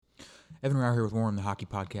Evan Rauer here with Warren, the Hockey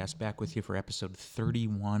Podcast, back with you for episode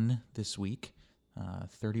 31 this week.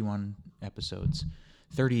 31 episodes.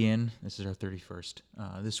 30 in. This is our 31st.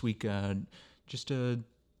 This week, just a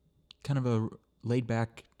kind of a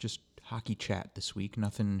laid-back, just hockey chat this week.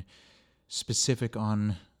 Nothing specific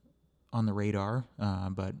on the radar,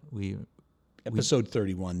 but Episode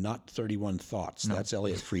 31, not 31 Thoughts. No. That's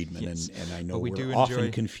Elliot Friedman, Yes. and I know But we we're do often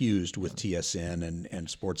enjoy- confused with TSN and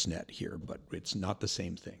Sportsnet here, but it's not the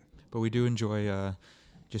same thing. But we do enjoy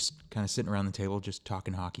just kind of sitting around the table, just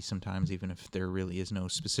talking hockey sometimes, even if there really is no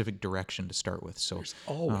specific direction to start with. So There's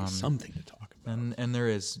always something to talk about. And there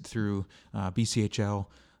is through BCHL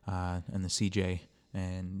and the CJ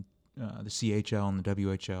and the CHL and the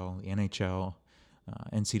WHL, the NHL,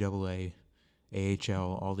 NCAA,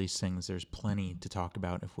 AHL, all these things. There's plenty to talk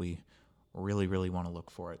about if we really, really want to look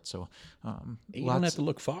for it. So You don't have to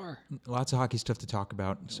look far. lots of hockey stuff to talk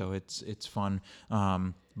about, so it's fun.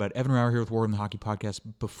 But Evan Rauer here with Warren, the Hockey Podcast.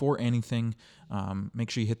 Before anything, make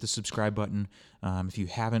sure you hit the subscribe button. If you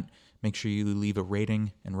haven't, make sure you leave a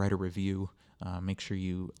rating and write a review. Make sure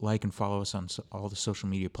you like and follow us on all the social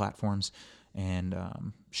media platforms, and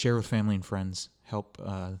share with family and friends. Help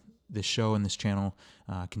this show and this channel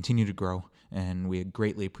continue to grow, and we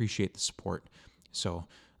greatly appreciate the support. So,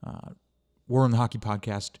 Warren, the Hockey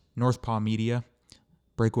Podcast, North Paw Media,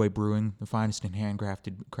 Breakaway Brewing, the finest in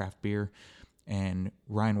handcrafted craft beer, and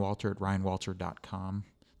Ryan Walter at ryanwalter.com,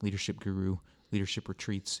 leadership guru, leadership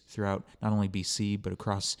retreats throughout not only BC, but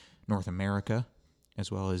across North America,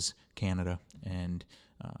 as well as Canada. And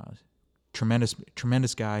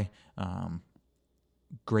tremendous guy,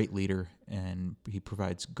 great leader, and he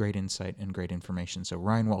provides great insight and great information. So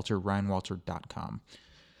Ryan Walter, ryanwalter.com.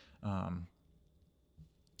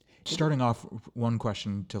 Starting off, one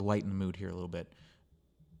question to lighten the mood here a little bit.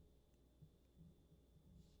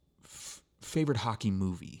 Favorite hockey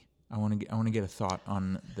movie? I want to get a thought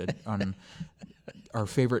on our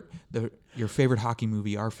favorite your favorite hockey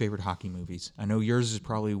movie. Our favorite hockey movies. I know yours is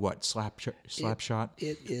probably what Slapshot.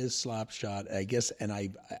 It is Slapshot, I guess, and I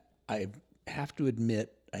have to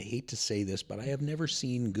admit, I hate to say this, but I have never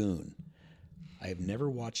seen Goon. I have never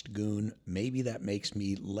watched Goon. Maybe that makes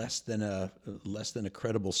me less than a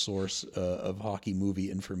credible source of hockey movie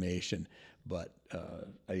information. But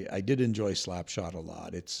I did enjoy Slapshot a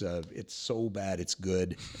lot. It's so bad it's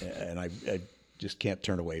good, and I just can't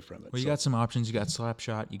turn away from it. Well, you got some options. You got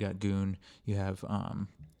Slapshot. You got Goon. You have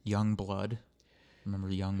Young Blood. Remember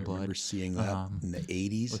Young Blood? I remember seeing that in the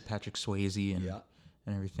 80s with Patrick Swayze and Yeah.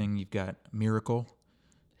 and everything. You've got Miracle.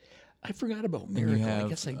 I forgot about And Miracle. you have, I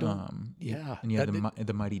guess I don't. Yeah, and you have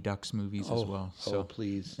the Mighty Ducks movies as well. So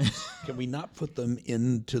please, can we not put them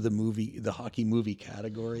into the hockey movie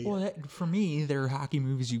category? Well, for me, they're hockey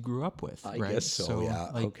movies you grew up with. I right? guess so. Yeah.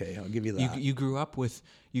 like, Okay, I'll give you that. You grew up with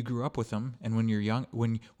them, and when you're young,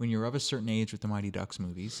 when you're of a certain age with the Mighty Ducks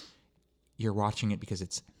movies, you're watching it because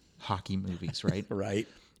it's hockey movies, right? Right.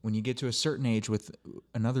 When you get to a certain age with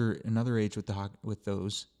another age with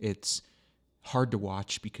those, it's hard to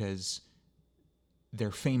watch because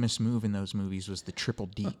their famous move in those movies was the triple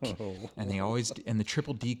deke, and the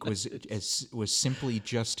triple deke was simply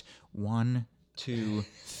just 1, 2,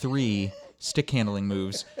 3 stick handling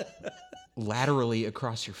moves laterally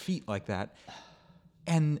across your feet like that.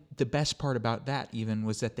 And the best part about that even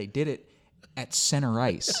was that they did it at center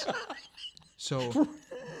ice. So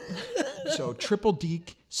triple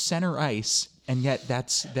deke, center ice, and yet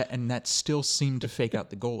that still seemed to fake out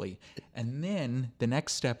the goalie. And then the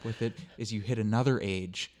next step with it is you hit another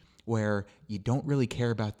age where you don't really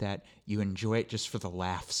care about that. You enjoy it just for the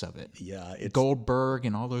laughs of it. Yeah, it's Goldberg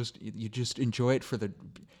and all those. You just enjoy it for the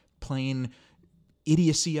plain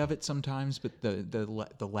idiocy of it sometimes, but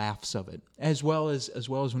the laughs of it, as well as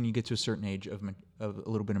when you get to a certain age of a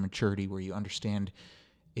little bit of maturity where you understand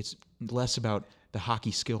it's less about the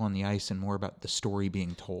hockey skill on the ice and more about the story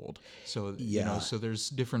being told. So so there's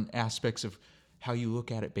different aspects of how you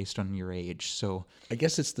look at it based on your age. So I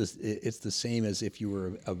guess it's the same as if you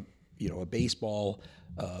were a baseball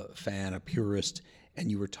fan, a purist, and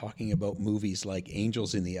you were talking about movies like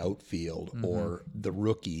Angels in the Outfield or The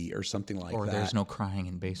Rookie or something like that. or there's no crying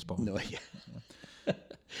in baseball. No, yeah.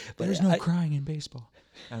 There's no crying in baseball.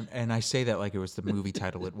 And I say that like it was the movie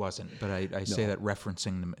title. It wasn't, but I say that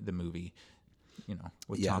referencing the movie.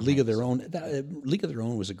 With Tom League of Hanks. Their Own. League of Their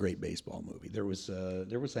Own was a great baseball movie. There was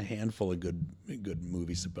a handful of good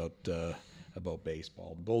movies about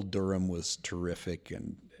baseball. Bull Durham was terrific,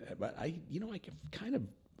 but I kind of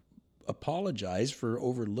apologize for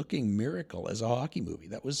overlooking Miracle as a hockey movie.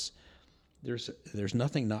 That was there's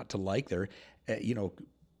nothing not to like there.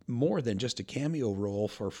 more than just a cameo role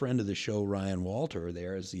for a friend of the show, Ryan Walter,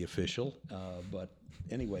 there as the official. But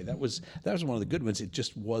anyway, that was one of the good ones. It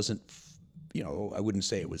just wasn't, I wouldn't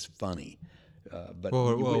say it was funny, but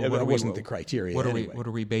it wasn't the criteria. Anyway. What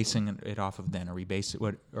are we basing it off of then? Are we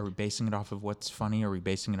basing it off of what's funny? Are we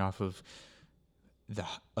basing it off of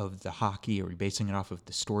the hockey? Are we basing it off of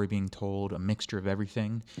the story being told? A mixture of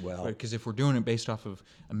everything? Well, because if we're doing it based off of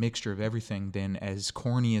a mixture of everything, then as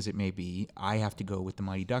corny as it may be, I have to go with the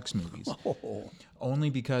Mighty Ducks movies. Only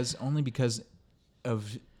because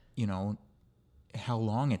of how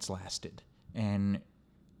long it's lasted and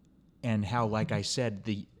how, like I said,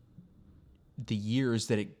 the years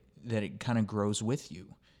that it kind of grows with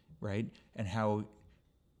you, right? And how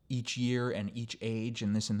each year and each age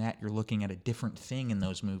and this and that, you're looking at a different thing in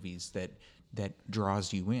those movies that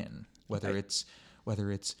draws you in. Whether it's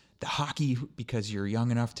the hockey because you're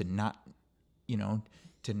young enough to not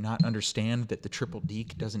understand that the triple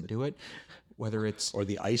deke doesn't do it. Whether it's or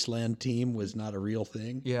the Iceland team was not a real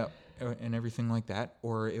thing. Yeah, and everything like that,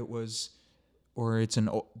 or it's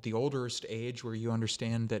the olderest age where you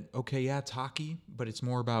understand that, okay, yeah, it's hockey, but it's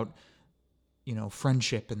more about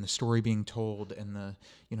friendship and the story being told and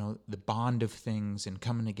the bond of things and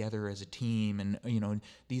coming together as a team and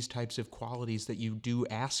these types of qualities that you do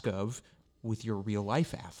ask of with your real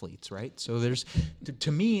life athletes, right? So there's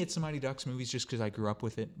to me it's the Mighty Ducks movies just because I grew up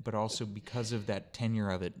with it, but also because of that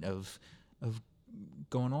tenure of it of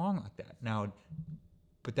going along like that. Now,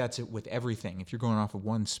 but that's it with everything. If you're going off of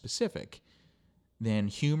one specific, then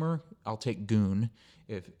humor, I'll take Goon.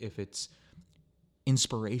 If it's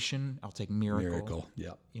inspiration, I'll take Miracle.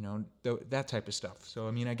 Yeah. That type of stuff. So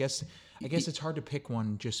I mean, I guess it's hard to pick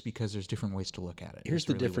one just because there's different ways to look at it. Here's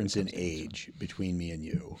the difference in age between me and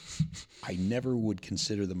you. I never would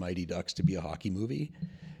consider the Mighty Ducks to be a hockey movie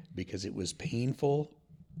because it was painful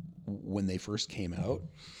when they first came out.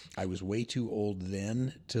 I was way too old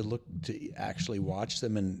then to actually watch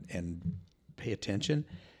them and pay attention.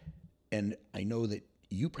 And I know that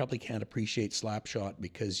you probably can't appreciate Slapshot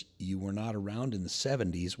because you were not around in the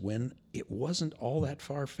 70s when it wasn't all that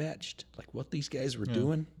far-fetched. Like what these guys were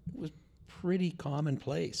doing, it was pretty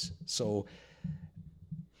commonplace. So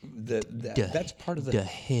that's part of the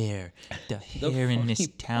hair in this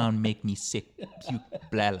town make me sick, puke,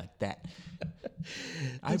 blah, like that.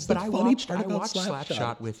 I watched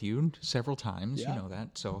Slapshot with you several times. Yeah. You know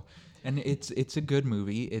that. So, and it's a good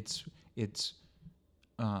movie. It's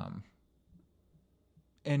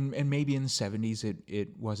And maybe in the 70s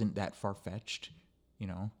it wasn't that far fetched,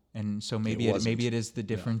 and so maybe it is the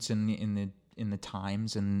difference in the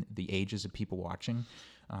times and the ages of people watching.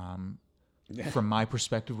 From my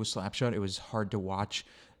perspective with Slapshot, it was hard to watch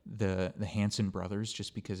the Hanson brothers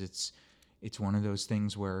just because it's one of those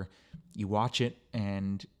things where you watch it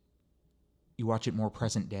and you watch it more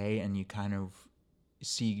present day and you kind of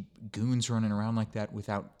see goons running around like that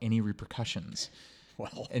without any repercussions.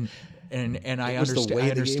 Well, and I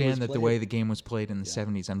understand that the way the game was played in the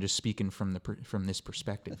 70s. I'm just speaking from this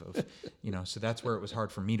perspective of, so that's where it was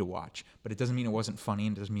hard for me to watch. But it doesn't mean it wasn't funny,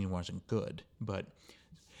 and it doesn't mean it wasn't good. But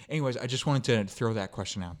anyways, I just wanted to throw that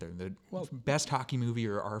question out there. The best hockey movie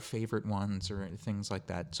or our favorite ones or things like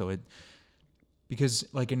that. So because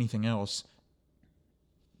like anything else,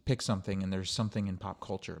 pick something and there's something in pop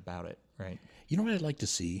culture about it, right? You know what I'd like to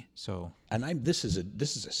see? So, and this is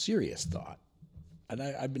a serious thought. And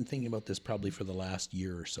I've been thinking about this probably for the last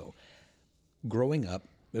year or so. Growing up,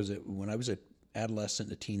 when I was an adolescent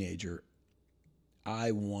and a teenager,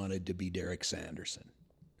 I wanted to be Derek Sanderson,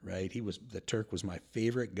 right? The Turk was my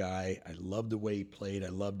favorite guy. I loved the way he played. I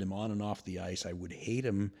loved him on and off the ice. I would hate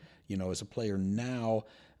him, as a player now.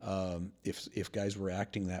 If guys were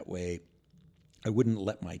acting that way, I wouldn't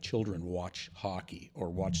let my children watch hockey or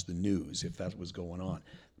watch the news if that was going on.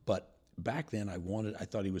 But back then I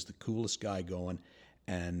thought he was the coolest guy going,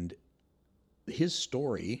 and his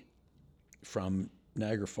story from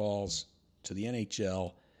Niagara Falls to the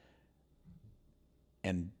NHL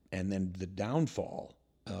and then the downfall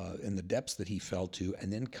and the depths that he fell to,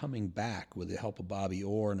 and then coming back with the help of Bobby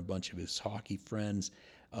Orr and a bunch of his hockey friends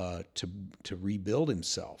to rebuild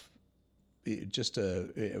himself. I just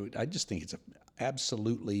think it's an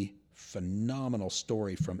absolutely phenomenal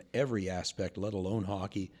story from every aspect, let alone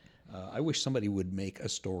hockey. I wish somebody would make a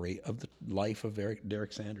story of the life of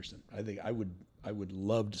Derek Sanderson. I think I would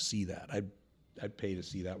love to see that. I'd pay to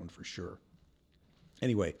see that one for sure.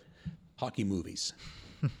 Anyway, hockey movies.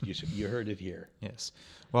 You heard it here. Yes.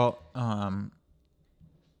 Well,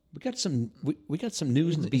 we got some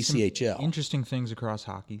news in the BCHL. Interesting things across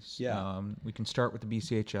hockeys. Yeah. We can start with the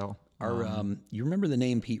BCHL. You remember the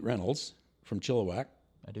name Pete Reynolds from Chilliwack?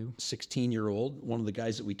 I do. 16-year-old, one of the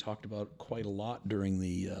guys that we talked about quite a lot during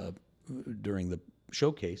the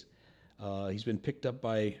showcase. He's been picked up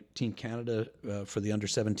by Team Canada for the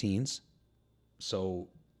under-17s, so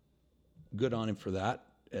good on him for that.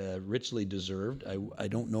 Richly deserved. I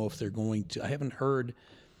don't know if they're going to. I haven't heard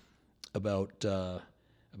about our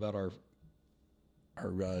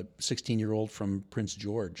 16-year-old from Prince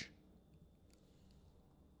George.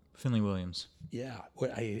 Finley Williams. Yeah,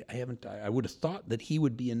 I haven't. I would have thought that he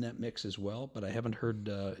would be in that mix as well, but I haven't heard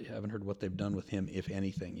what they've done with him, if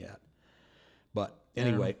anything, yet. But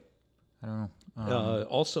anyway, I don't know.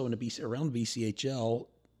 Also in around BCHL,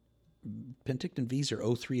 Penticton Vs are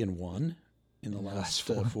 0-3-1 in the last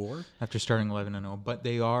four. After starting 11-0, but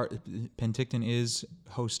Penticton is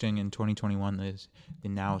hosting in 2021 the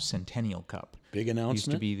now Centennial Cup. Big announcement.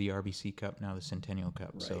 Used to be the RBC Cup, now the Centennial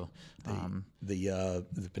Cup. Right. So the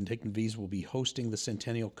Penticton Vs will be hosting the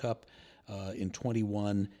Centennial Cup in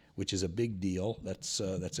 21, which is a big deal. That's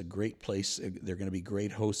a great place. They're going to be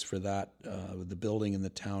great hosts for that. The building and the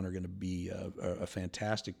town are going to be a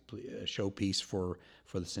fantastic showpiece for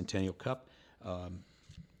the Centennial Cup.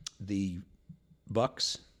 The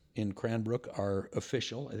Bucks in Cranbrook are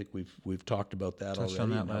official. I think we've talked about that already. On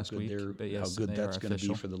that last week, how good that's going to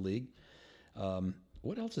be for the league.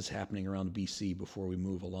 What else is happening around BC before we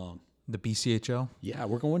move along? The BCHL? Yeah,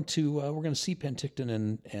 we're going to see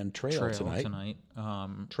Penticton and Trail tonight.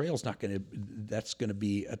 Trail's not going to. That's going to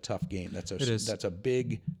be a tough game. That's a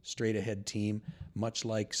big straight ahead team, much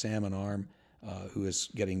like Salmon Arm, who is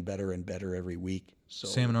getting better and better every week. So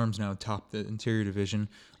Salmon Arm's now top the interior division.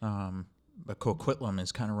 But Coquitlam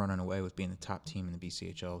is kind of running away with being the top team in the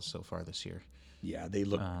BCHL so far this year. Yeah, they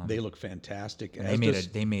look fantastic. And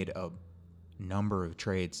they made a number of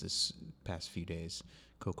trades this past few days.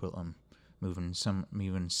 Coquitlam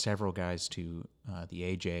moving several guys to the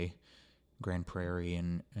AJ, Grand Prairie,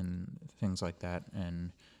 and things like that,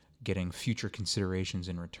 and getting future considerations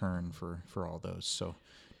in return for all those. So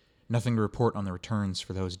nothing to report on the returns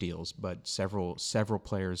for those deals, but several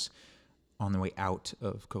players on the way out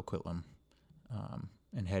of Coquitlam.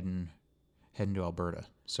 And heading to Alberta.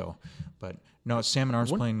 So, but no, Salmon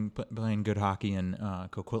Arm's playing good hockey, and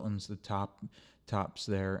Coquitlam's the tops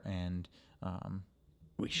there, and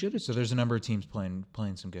we should have. So there's a number of teams playing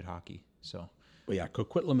some good hockey. So, well, yeah,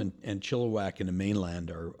 Coquitlam and Chilliwack in the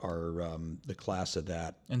mainland are the class of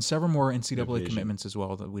that, and several more NCAA division commitments as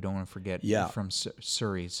well that we don't want to forget. Yeah. From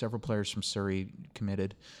Surrey, several players from Surrey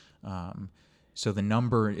committed. So the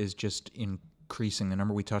number is just increasing. The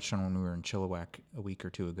number we touched on when we were in Chilliwack a week or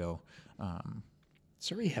two ago.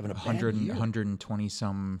 Surrey having a 120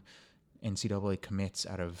 some NCAA commits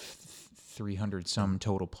out of 300 some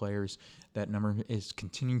total players. That number is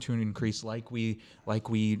continuing to increase like we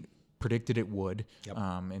predicted it would. Yep.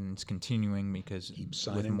 And it's continuing because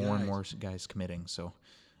with more and more guys committing. So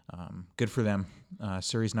good for them.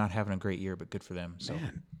 Surrey's not having a great year, but good for them. So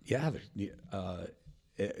man, yeah.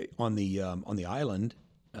 On the island,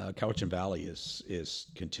 Cowichan Valley is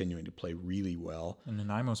continuing to play really well, and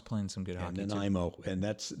Nanaimo's playing some good hockey. Nanaimo, and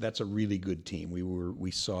that's a really good team.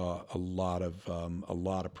 We saw a lot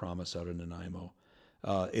of promise out of Nanaimo.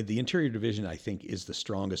 The interior division, I think, is the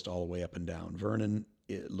strongest all the way up and down. Vernon,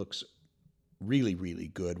 it looks really, really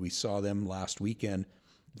good. We saw them last weekend.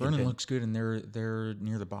 Vernon looks good, and they're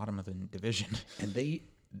near the bottom of the division, and they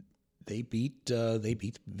beat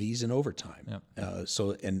V's in overtime. Yep.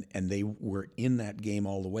 So they were in that game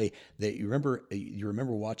all the way. You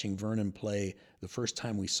remember watching Vernon play the first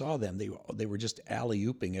time we saw them. They were just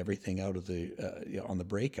alley-ooping everything out of on the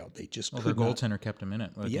breakout. They just their goaltender kept them in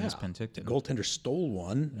it against Penticton. The goaltender stole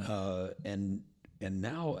one, and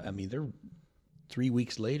now they're 3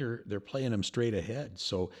 weeks later they're playing them straight ahead.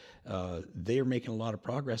 So they're making a lot of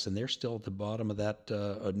progress, and they're still at the bottom of that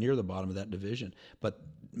near the bottom of that division. But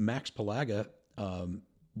Max Palaga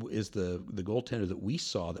is the goaltender that we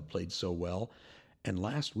saw that played so well. And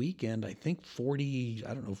last weekend, I think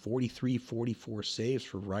 43, 44 saves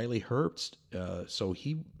for Riley Herbst. So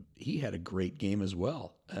he had a great game as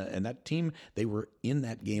well. And that team, they were in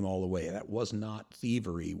that game all the way. That was not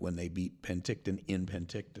thievery when they beat Penticton in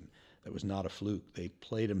Penticton. That was not a fluke. They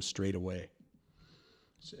played them straight away.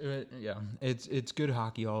 Yeah, it's good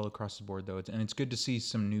hockey all across the board, though. And it's good to see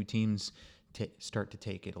some new teams start to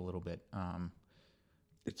take it a little bit.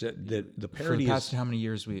 It's the parity. For the past how many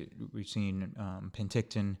years we've seen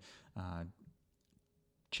Penticton,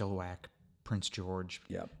 Chilliwack, Prince George.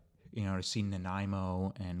 Yeah. To see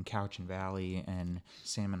Nanaimo and Cowichan Valley and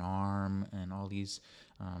Salmon Arm and all these,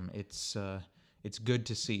 it's good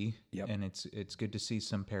to see. Yep. And it's good to see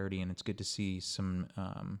some parity, and it's good to see some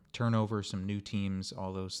turnover, some new teams,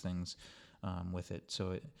 all those things. with it.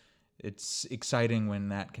 So it's exciting when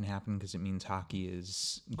that can happen because it means hockey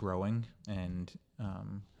is growing and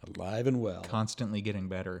Alive and well. constantly getting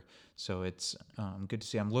better. So it's good to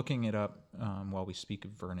see. I'm looking it up while we speak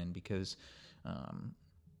of Vernon because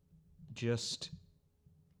just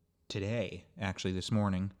today, actually this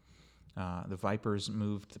morning, the Vipers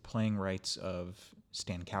moved the playing rights of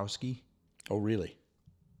Stankowski Oh, really?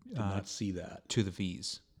 Did not see that. to the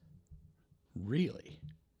Vs Really?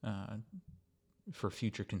 for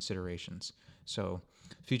future considerations. So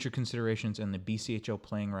future considerations and the BCHL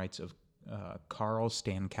playing rights of Carl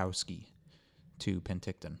Stankowski to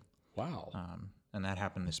Penticton. Wow. And that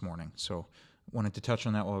happened this morning. So wanted to touch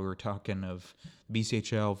on that while we were talking of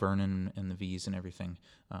BCHL, Vernon, and the Vs and everything.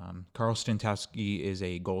 Carl Stankowski is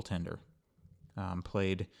a goaltender.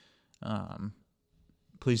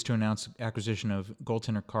 Pleased to announce acquisition of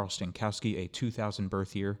goaltender Carl Stankowski, a 2000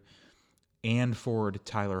 birth year, and forward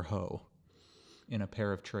Tyler Ho in a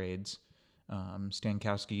pair of trades.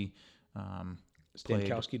 Stankowski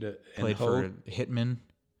played Ho? for Hitman.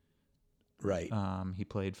 Right. He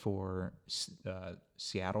played for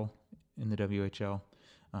Seattle in the WHL.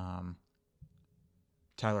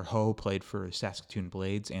 Tyler Ho played for Saskatoon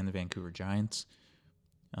Blades and the Vancouver Giants.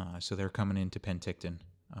 So they're coming into Penticton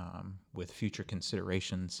with future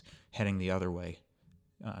considerations heading the other way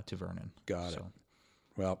to Vernon. Got it.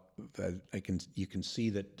 Well, you can see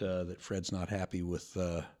that Fred's not happy with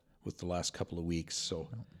the last couple of weeks. So,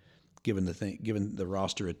 given the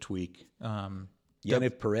roster a tweak,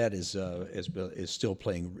 Yaniv Perret is still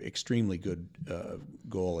playing extremely good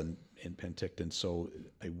goal in Penticton. So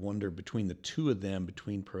I wonder between the two of them,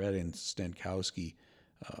 between Perret and Stankowski,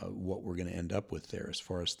 what we're going to end up with there as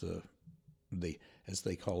far as the as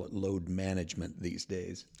they call it, load management these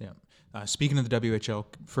days. Yeah. Speaking of the WHL,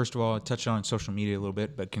 first of all, I touched on social media a little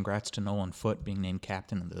bit, but congrats to Nolan Foote being named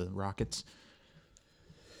captain of the Rockets.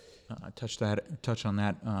 Touch on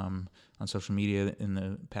that on social media in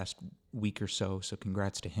the past week or so. So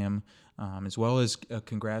congrats to him, as well as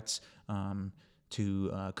congrats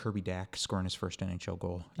to Kirby Dack scoring his first NHL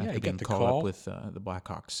goal after being called up with the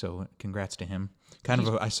Blackhawks. So congrats to him.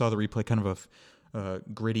 I saw the replay, kind of a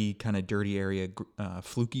gritty, kind of dirty area,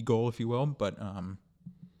 fluky goal, if you will, but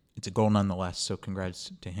it's a goal nonetheless. So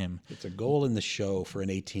congrats to him. It's a goal in the show for an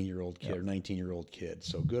 18-year-old kid or 19-year-old kid.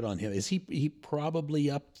 So good on him. Is he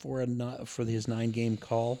probably up for his 9-game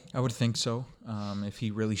call? I would think so. If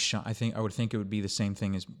he really I would think it would be the same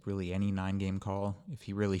thing as really any 9-game call. If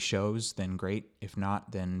he really shows, then great. If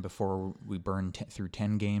not, then before we burn through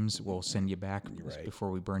 10 games, we'll send you back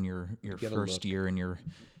before we burn your first year and your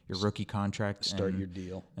rookie contract. Start your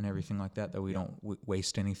deal. And everything like that we don't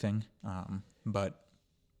waste anything. But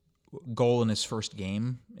goal in his first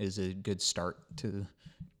game is a good start to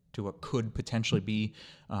what could potentially be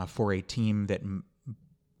for a team that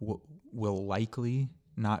will likely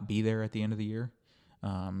not be there at the end of the year.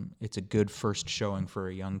 It's a good first showing for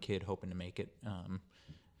a young kid hoping to make it.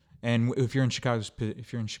 And if you're in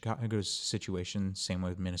Chicago's situation, same way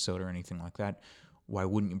with Minnesota or anything like that, why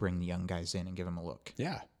wouldn't you bring the young guys in and give them a look?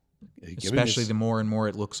 Yeah. Especially the more and more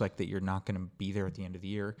it looks like that you're not going to be there at the end of the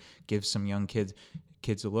year. Give some young kids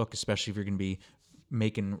a look, especially if you're going to be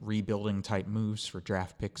making rebuilding type moves for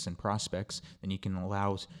draft picks and prospects, then you can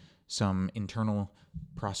allow some internal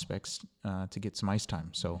prospects to get some ice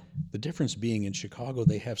time. So the difference being in Chicago,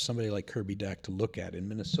 they have somebody like Kirby Dack to look at. In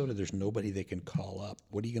Minnesota, there's nobody they can call up.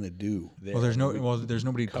 What are you going to do there? Well, there's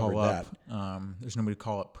nobody to call up. There's nobody to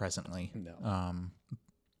call up presently. No.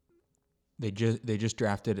 They just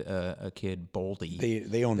drafted a kid, Boldy.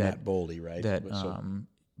 They own Matt Boldy, right? That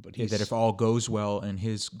that if all goes well in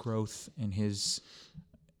his growth and his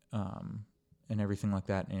and everything like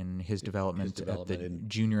that, in his development at the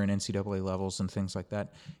junior and NCAA levels and things like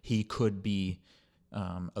that, he could be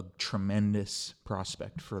a tremendous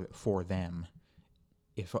prospect for them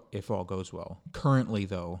if all goes well. Currently,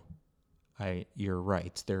 though, you're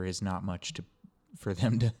right. There is not much for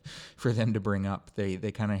them to bring up.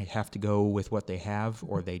 They kind of have to go with what they have,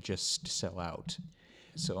 or they just sell out.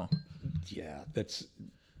 So yeah, that's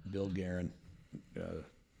Bill Guerin.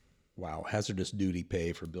 Wow, hazardous duty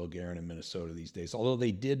pay for Bill Guerin in Minnesota these days. Although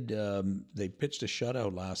they did, they pitched a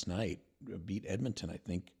shutout last night, beat Edmonton. I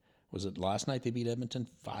think was it last night they beat Edmonton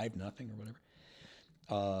 5-0 or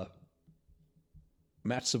whatever.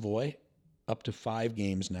 Matt Savoy up to 5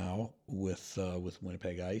 games now with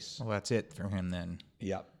Winnipeg Ice. Well, that's it for him then.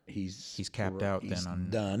 Yep, he's capped out he's then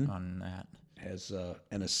done on that. Has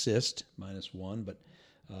an assist, -1, but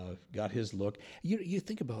got his look. You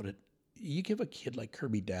think about it. You give a kid like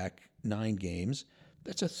Kirby Dack 9 games,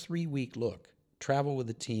 that's a 3-week look. Travel with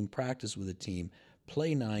a team, practice with a team,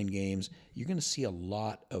 play 9 games, you're going to see a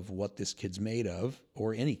lot of what this kid's made of,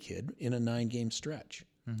 or any kid, in a 9-game stretch.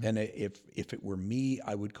 And if it were me,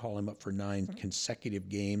 I would call him up for 9 consecutive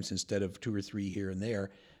games instead of 2 or 3 here and there.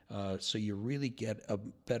 So you really get a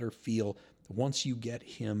better feel. Once you get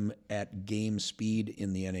him at game speed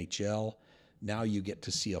in the NHL, now you get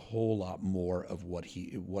to see a whole lot more of what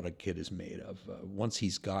a kid is made of. Once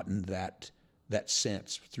he's gotten that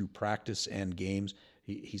sense through practice and games,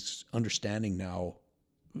 he's understanding now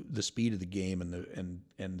the speed of the game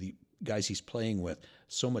and the guys he's playing with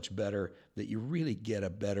so much better that you really get a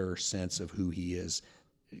better sense of who he is.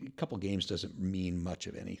 A couple games doesn't mean much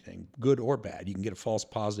of anything, good or bad. You can get a false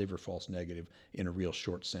positive or false negative in a real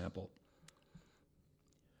short sample.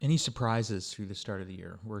 Any surprises through the start of the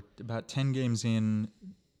year? We're about 10 games in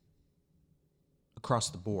across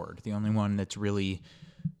the board. The only one that's really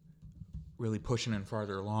pushing and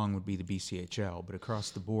farther along would be the BCHL, but across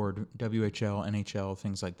the board, WHL, NHL,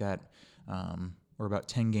 things like that, we're about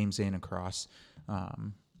 10 games in across. I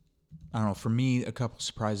don't know. For me, a couple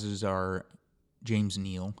surprises are James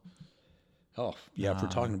Neal. Oh, yeah, if we're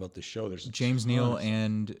talking about the show, there's James Neal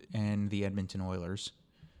and the Edmonton Oilers.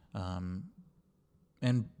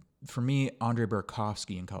 And for me, Andre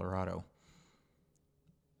Burakovsky in Colorado.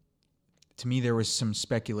 To me, there was some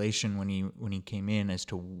speculation when he came in as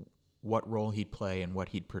to what role he'd play and what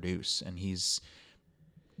he'd produce, and he's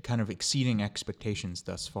kind of exceeding expectations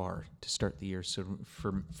thus far to start the year. So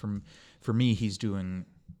for me, he's doing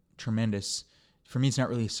tremendous. For me, it's not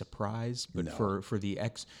really a surprise, but No. for the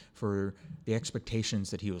expectations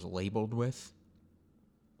that he was labeled with,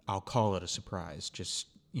 I'll call it a surprise. Just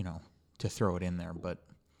to throw it in there, but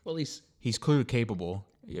Well, he's clearly capable.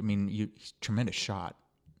 I mean, he's tremendous shot,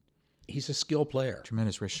 he's a skill player.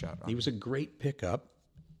 tremendous wrist shot. He was a great pickup,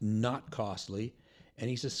 not costly, and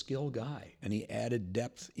he's a skill guy. And he added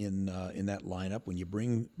depth in that lineup. When you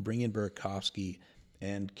bring in Burakovsky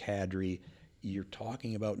and Kadri, you're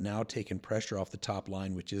talking about now taking pressure off the top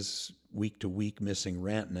line, which is week to week missing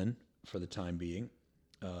Rantanen for the time being.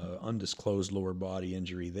 Undisclosed lower body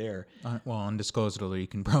injury there. Undisclosed, although you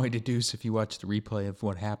can probably deduce if you watch the replay of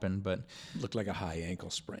what happened, but Looked like a high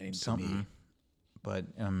ankle sprain to something. me. But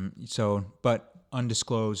but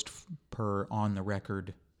undisclosed per on the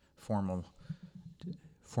record formal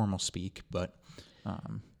speak. But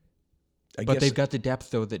they've got the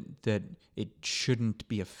depth though that it shouldn't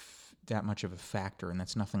be that much of a factor, and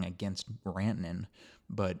that's nothing against Rantanen,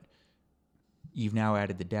 but you've now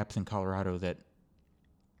added the depth in Colorado that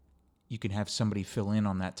you can have somebody fill in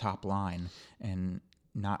on that top line and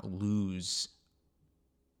not lose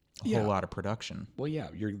a whole lot of production. Well, yeah,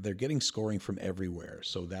 they're getting scoring from everywhere,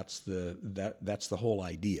 so that's the whole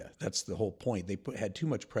idea. That's the whole point. They had too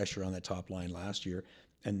much pressure on that top line last year,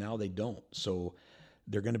 and now they don't. So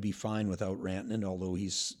they're going to be fine without Rantanen, although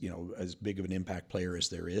he's as big of an impact player as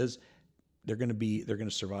there is. They're going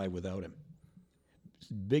to survive without him.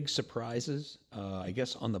 Big surprises, I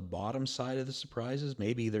guess on the bottom side of the surprises,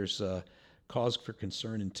 maybe there's cause for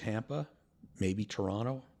concern in Tampa, maybe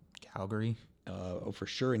Toronto, Calgary. For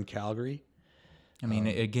sure in Calgary. I mean,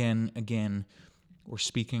 again, we're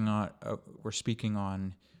speaking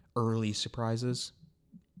on early surprises.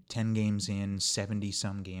 10 games in, 70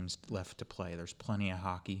 some games left to play. There's plenty of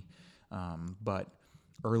hockey, but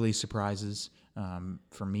early surprises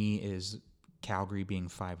for me is Calgary being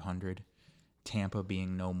 500. Tampa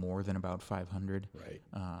being no more than about 500. Right.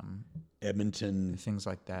 Edmonton, things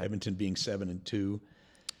like that. Edmonton being 7-2.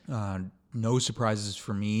 No surprises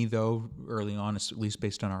for me though. Early on, at least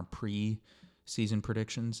based on our pre-season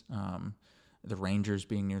predictions, the Rangers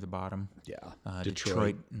being near the bottom. Yeah.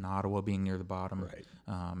 Detroit and Ottawa being near the bottom. Right.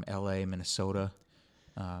 LA, Minnesota,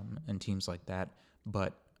 and teams like that.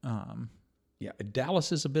 But yeah,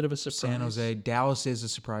 Dallas is a bit of a surprise. San Jose, Dallas is a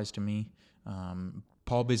surprise to me.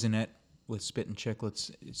 Paul Bissonnette with Spit and Chicklets,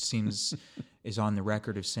 it seems, is on the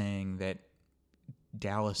record of saying that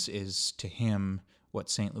Dallas is to him what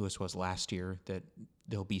St. Louis was last year, that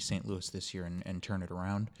they'll be St. Louis this year and turn it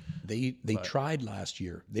around. They tried last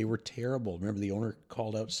year. They were terrible. Remember the owner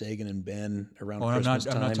called out Sagan and Ben around Well, Christmas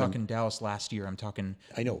time? I'm not talking Dallas last year. I'm talking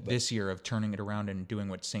this year of turning it around and doing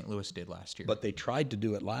what St. Louis did last year. But they tried to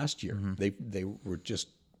do it last year. Mm-hmm. They were just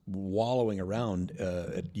wallowing around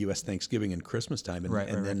at U.S. Thanksgiving and Christmas time,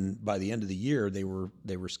 and then by the end of the year they were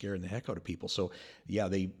scaring the heck out of people. So yeah,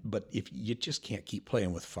 but if you just can't keep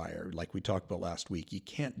playing with fire, like we talked about last week, you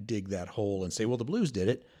can't dig that hole and say, well, the Blues did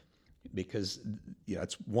it, because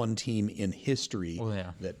it's one team in history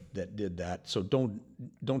that did that. So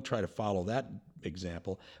don't try to follow that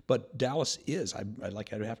example. But Dallas is, I'd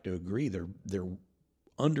have to agree, they're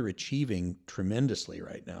underachieving tremendously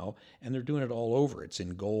right now, and they're doing it all over. It's in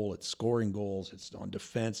goal, it's scoring goals, it's on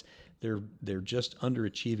defense. They're just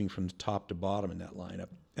underachieving from the top to bottom in that lineup.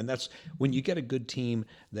 And that's when you get a good team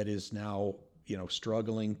that is now,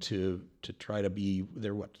 struggling to try to be,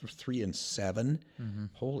 they're 3-7.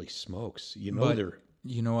 Holy smokes. But they're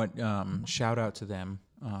you know what? Shout out to them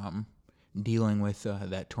dealing with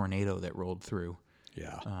that tornado that rolled through.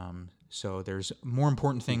 yeah. So there's more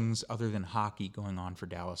important things other than hockey going on for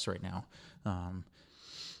Dallas right now.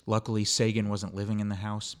 Luckily, Sagan wasn't living in the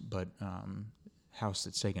house, but house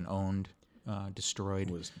that Sagan owned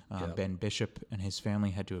destroyed. Ben Bishop and his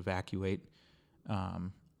family had to evacuate.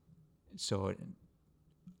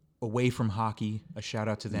 Away from hockey, a shout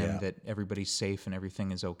out to them that everybody's safe and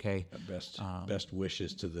everything is okay. Best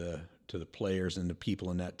wishes to the players and the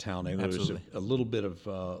people in that town. I know Absolutely. there's a little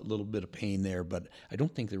bit of pain there, but I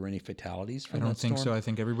don't think there were any fatalities from I don't that think storm. so. I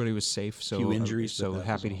think everybody was safe. So Few injuries, So but that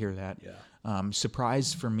happy was to hear that. Yeah.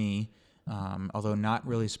 Surprise for me, although not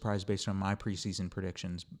really surprised based on my preseason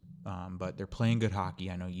predictions. But they're playing good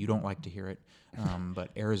hockey. I know you don't like to hear it,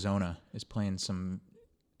 but Arizona is playing some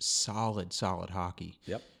solid hockey.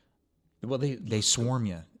 Yep. Well, They swarm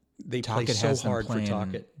you. they play so hard for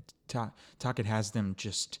Tocchet. Tocchet has them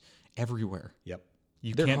just everywhere. Yep.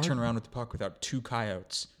 You They're can't hard. turn around with the puck without two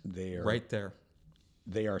coyotes They are right there.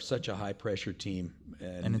 They are such a high pressure team,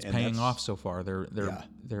 And it's paying that's- off so far.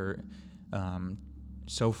 They're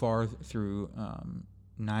so far through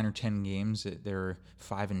 9 or 10 games. They're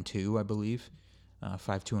 5-2, I believe,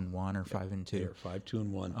 5-2-1 or 5-2. They are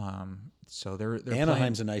 5-2-1. So they're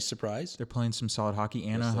Anaheim's a nice surprise. they're playing some solid hockey.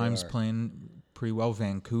 Anaheim's are. playing pretty well.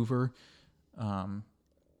 Vancouver,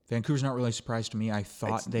 Vancouver's not really a surprise to me. I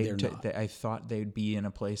thought they're not. I thought they'd be in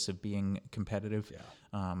a place of being competitive.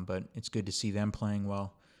 But it's good to see them playing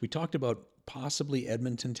well. We talked about possibly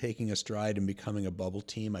Edmonton taking a stride and becoming a bubble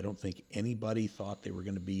team. I don't think anybody thought they were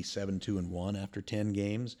going to be 7-2-1 after 10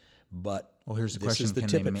 games. But Well, here's the this question: is the can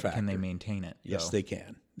tippet they factor. maintain it? Yes, though? they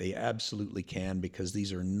can. They absolutely can, because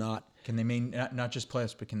these are not. Can they not just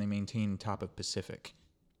playoffs, but can they maintain top of Pacific?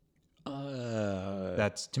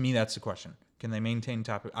 That's to me. That's the question. Can they maintain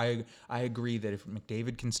top? I agree that if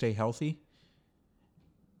McDavid can stay healthy,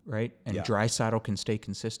 right, and Draisaitl can stay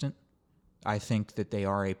consistent, I think that they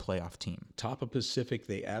are a playoff team. Top of Pacific,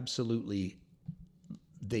 they absolutely.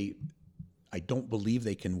 I don't believe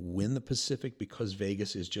they can win the Pacific because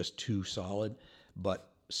Vegas is just too solid, but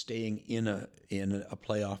staying in a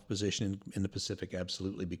playoff position in the Pacific,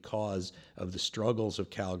 absolutely, because of the struggles of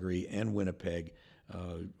Calgary and Winnipeg.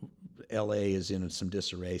 LA is in some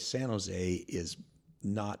disarray. San Jose is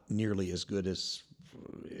not nearly as good as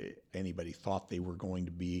anybody thought they were going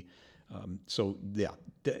to be.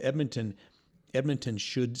 Edmonton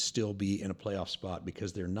should still be in a playoff spot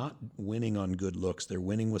because they're not winning on good looks. They're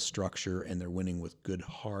winning with structure, and they're winning with good,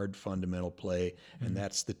 hard, fundamental play, and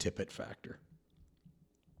that's the tippet factor.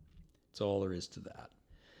 That's all there is to that.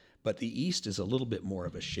 But the East is a little bit more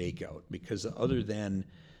of a shakeout because other than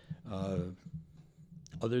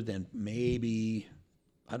maybe,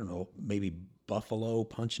 I don't know, maybe Buffalo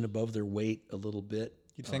punching above their weight a little bit.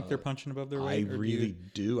 You think they're punching above their I weight? really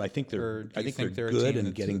do. I think they're. do you I think think they're they're a good team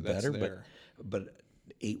and getting that's better. there? But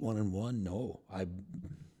 8-1-1, no. I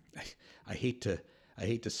hate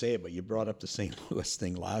to say it, but you brought up the St. Louis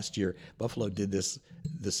thing last year. Buffalo did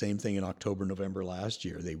the same thing in October, November last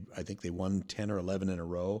year. I think they won 10 or 11 in a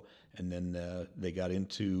row, and then they got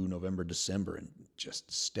into November, December, and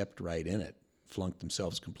just stepped right in it, flunked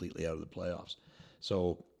themselves completely out of the playoffs.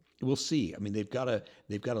 So we'll see. I mean, they've got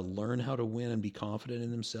to learn how to win and be confident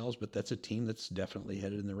in themselves. But that's a team that's definitely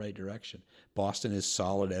headed in the right direction. Boston is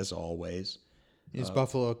solid as always. Is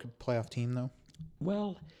Buffalo a playoff team though?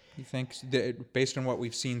 Well, You think, based on what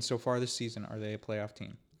we've seen so far this season, are they a playoff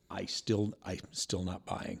team? I'm still not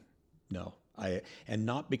buying. No, and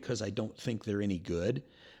not because I don't think they're any good,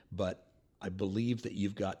 but I believe that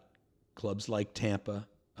you've got clubs like Tampa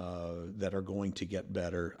that are going to get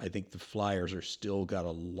better. I think the Flyers are still got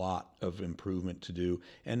a lot of improvement to do,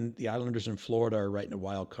 and the Islanders in Florida are right in a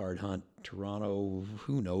wild card hunt. Toronto,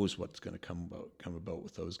 who knows what's going to come about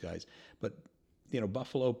with those guys? But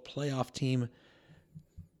Buffalo playoff team,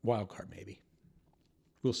 wild card maybe.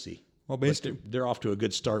 We'll see. Well, But they're off to a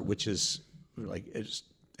good start, which is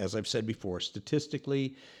as I've said before,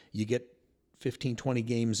 statistically, you get 15, 20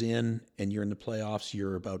 games in and you're in the playoffs,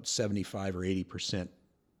 you're about 75 or 80%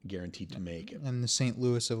 guaranteed to make it. And the St.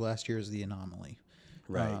 Louis of last year is the anomaly.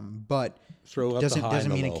 Right. But Throw up doesn't the high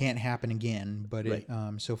and the mean low. it can't happen again. But Right.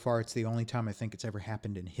 So far, it's the only time I think it's ever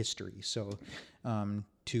happened in history. So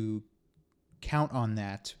to count on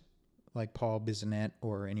that, like Paul Bissonnette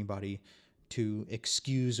or anybody to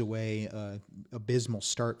excuse away a abysmal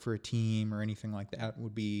start for a team or anything like that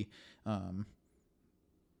would be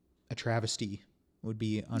a travesty. Would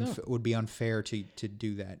be unfair to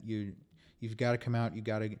do that. You've got to come out. You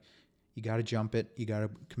got to jump it. You got to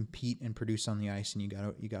compete and produce on the ice, and you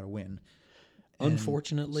got to win.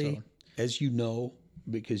 Unfortunately, as you know,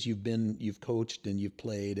 because you've coached and you've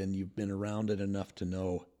played and you've been around it enough to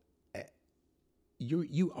know,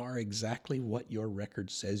 you are exactly what your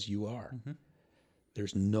record says you are. Mm-hmm.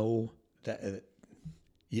 There's no that.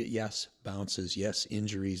 Yes, bounces. Yes,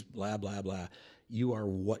 injuries. Blah blah blah. You are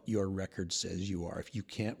what your record says you are. If you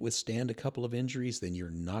can't withstand a couple of injuries, then you're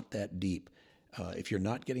not that deep. If you're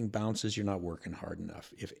not getting bounces, you're not working hard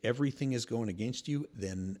enough. If everything is going against you,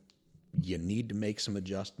 then you need to make some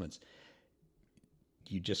adjustments.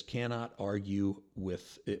 You just cannot argue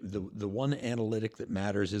with the one analytic that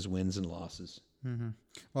matters is wins and losses. Mm-hmm.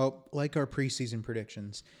 Well, like our preseason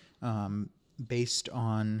predictions, based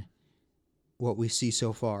on what we see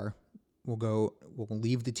so far, we'll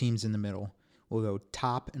leave the teams in the middle. We'll go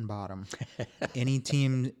top and bottom. Any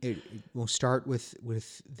team, we'll start with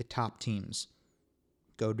the top teams.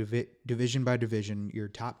 Go division by division. Your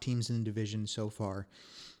top teams in the division so far.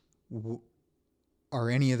 Are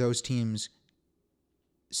any of those teams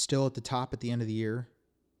still at the top at the end of the year?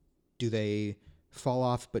 Do they fall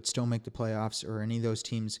off but still make the playoffs? Or are any of those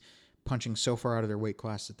teams punching so far out of their weight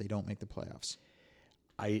class that they don't make the playoffs?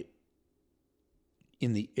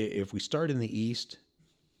 If we start in the East,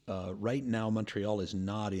 right now Montreal is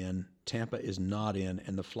not in, Tampa is not in,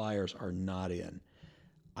 and the Flyers are not in.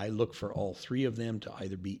 I look for all three of them to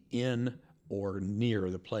either be in or near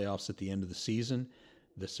the playoffs at the end of the season.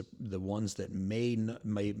 The ones that may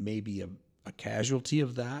be a casualty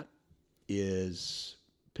of that is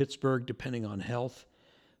Pittsburgh, depending on health,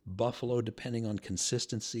 Buffalo, depending on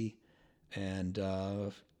consistency, and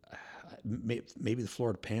maybe the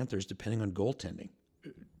Florida Panthers, depending on goaltending.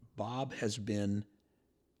 Bob has been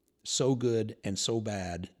so good and so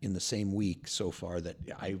bad in the same week so far that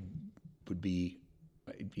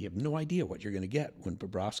you have no idea what you're going to get when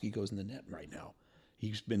Bobrovsky goes in the net right now.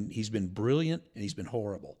 He's been brilliant and he's been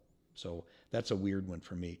horrible. So that's a weird one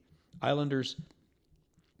for me. Islanders,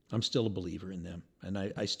 I'm still a believer in them. And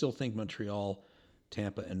I still think Montreal,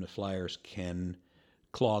 Tampa, and the Flyers can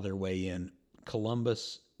claw their way in.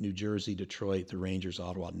 Columbus, New Jersey, Detroit, the Rangers,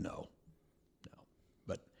 Ottawa, no.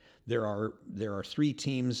 But there are three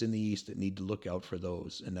teams in the East that need to look out for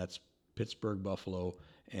those, and that's Pittsburgh, Buffalo,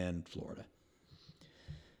 and Florida.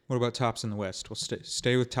 What about tops in the West? We'll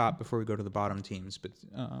stay with top before we go to the bottom teams. But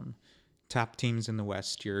top teams in the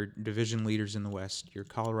West, your division leaders in the West, your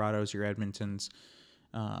Colorados, your Edmontons,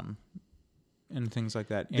 and things like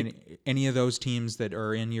that. Any of those teams that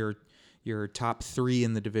are in your top three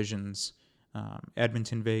in the divisions,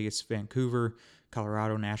 Edmonton, Vegas, Vancouver,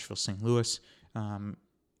 Colorado, Nashville, St. Louis.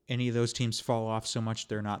 Any of those teams fall off so much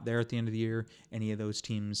they're not there at the end of the year? Any of those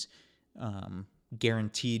teams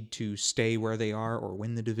guaranteed to stay where they are or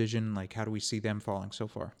win the division? Like, how do we see them falling so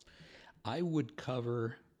far? I would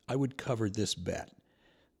cover this bet.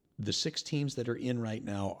 The 6 teams that are in right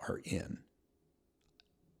now are in.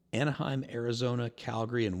 Anaheim, Arizona,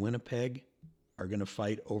 Calgary, and Winnipeg are going to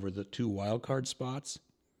fight over the 2 wildcard spots,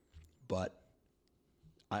 but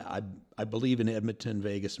I believe in Edmonton,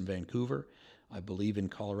 Vegas, and Vancouver. I believe in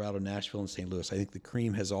Colorado, Nashville, and St. Louis. I think the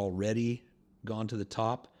cream has already gone to the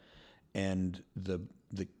top, and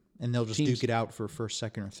and they'll just duke it out for first,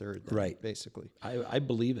 second, or third. Then, right, basically. I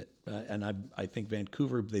believe it, and I think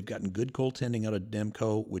Vancouver. They've gotten good goaltending out of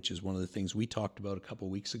Demko, which is one of the things we talked about a couple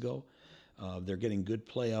weeks ago. They're getting good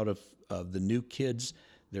play out of the new kids.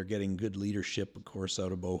 They're getting good leadership, of course,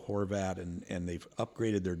 out of Bo Horvat, and they've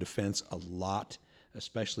upgraded their defense a lot,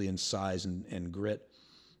 especially in size and grit.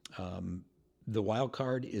 The wild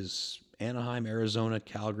card is Anaheim, Arizona,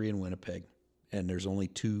 Calgary, and Winnipeg, and there's only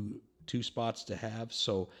two spots to have.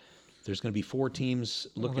 So there's going to be 4 teams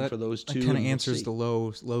looking for those 2. That kind of answers the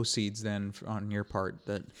low seeds then on your part.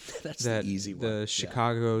 That's the easy one. The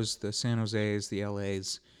Chicagos, the San Jose's, the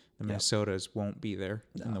LA's, the Minnesotas won't be there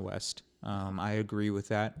in the West. I agree with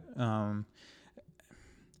that. I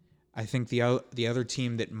think the other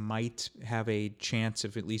team that might have a chance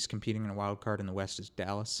of at least competing in a wild card in the West is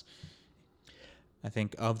Dallas. I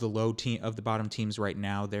think of the bottom teams right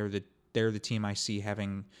now, they're the team I see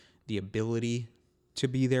having the ability to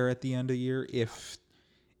be there at the end of the year if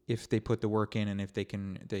they put the work in and if they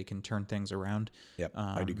can turn things around. Yep,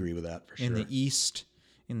 I'd agree with that for sure. In the East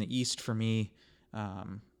for me,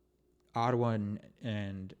 Ottawa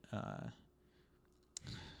and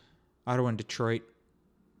Detroit.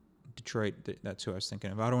 Detroit, that's who I was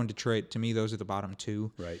thinking of. Ottawa and Detroit, to me, those are the bottom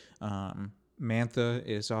 2. Right. Mantha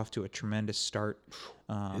is off to a tremendous start.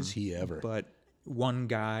 Is he ever? But one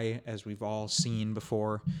guy, as we've all seen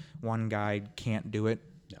before, one guy can't do it.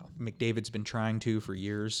 No. McDavid's been trying to for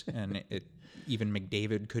years, and even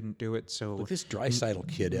McDavid couldn't do it. So Look, this Draisaitl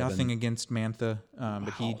kid, nothing Evan, against Mantha,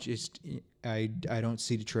 but he just I don't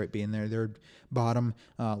see Detroit being there. They're bottom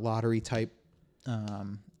lottery type,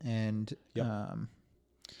 and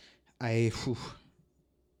I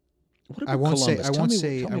what I about won't Columbus?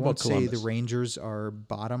 say Tell me I about won't say the Columbus. Rangers are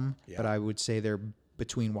bottom, Yeah. but I would say they're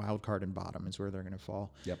between wild card and bottom is where they're going to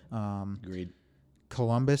fall. Yep. Agreed.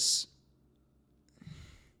 Columbus.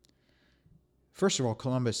 First of all,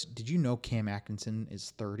 Columbus. Did you know Cam Atkinson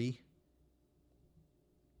is 30?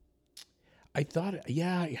 I thought,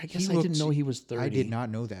 yeah, I guess He I didn't looked- know he was 30. I did not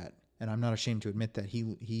know that, and I'm not ashamed to admit that.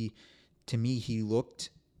 To me, he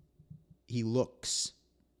looks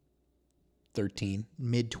 13.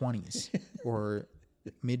 mid-20s or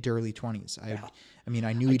mid to early 20s. I mean,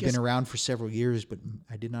 I knew he'd guess- been around for several years, but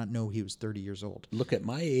I did not know he was 30 years old. Look, at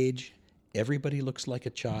my age, everybody looks like a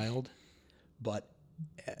child, but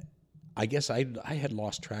I guess I had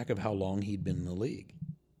lost track of how long he'd been in the league,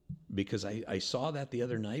 because I saw that the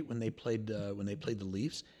other night when they played the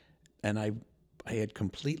Leafs, and I had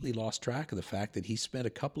completely lost track of the fact that he spent a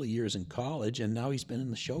couple of years in college, and now he's been in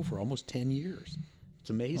the show for almost 10 years. It's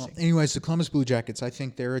amazing. Anyways, the Columbus Blue Jackets, I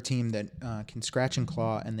think they're a team that can scratch and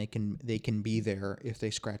claw, and they can be there if they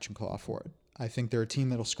scratch and claw for it. I think they're a team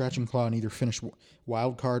that'll scratch and claw and either finish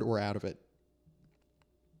wild card or out of it.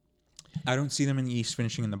 I don't see them in the East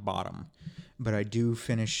finishing in the bottom, but I do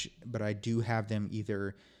have them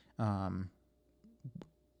either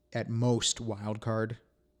at most wild card.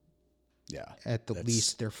 Yeah. At the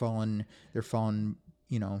least, they're falling. 11th,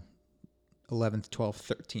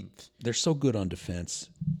 12th, 13th. They're so good on defense.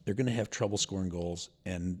 They're going to have trouble scoring goals,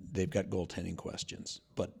 and they've got goaltending questions.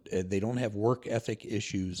 But they don't have work ethic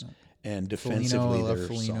issues, and defensively they're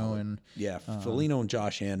solid. Foligno and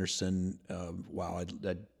Josh Anderson. Wow,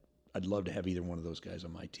 I'd love to have either one of those guys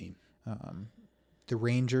on my team. The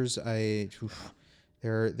Rangers, they're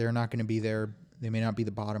not going to be there. They may not be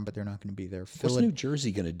the bottom, but they're not going to be there. What's New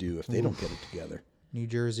Jersey going to do if they don't get it together? New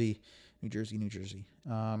Jersey.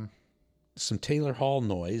 Some Taylor Hall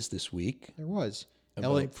noise this week. There was.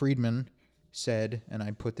 Elliot Friedman said, and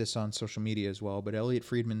I put this on social media as well, but Elliot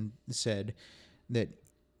Friedman said that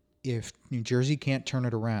if New Jersey can't turn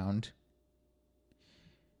it around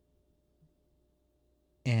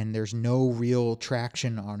and there's no real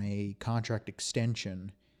traction on a contract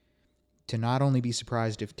extension, to not only be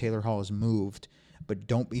surprised if Taylor Hall is moved, but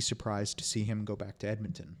don't be surprised to see him go back to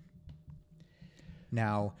Edmonton.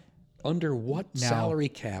 Now, under what salary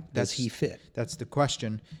cap does he fit? That's the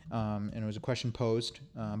question, and it was a question posed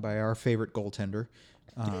by our favorite goaltender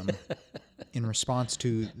in response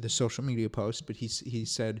to the social media post. But he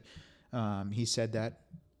said that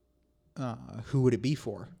who would it be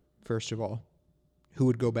for? First of all, who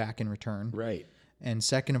would go back in return? Right. And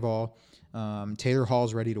second of all, Taylor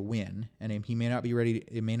Hall's ready to win, and he may not be ready.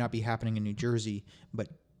 It may not be happening in New Jersey, but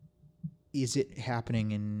is it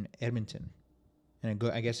happening in Edmonton? And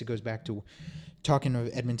I guess it goes back to talking of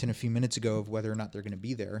Edmonton a few minutes ago of whether or not they're going to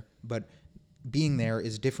be there. But being there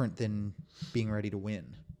is different than being ready to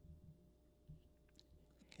win.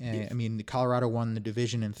 I mean, Colorado won the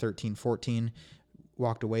division in 13-14,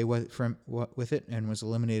 walked away with it, and was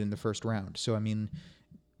eliminated in the first round. So, I mean,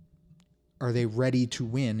 are they ready to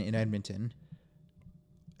win in Edmonton,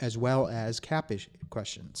 as well as cap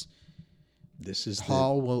questions? This is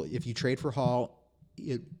Hall will, if you trade for Hall,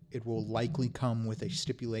 it will likely come with a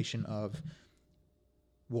stipulation of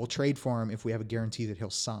we'll trade for him if we have a guarantee that he'll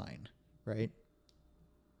sign, right?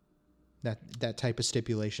 That type of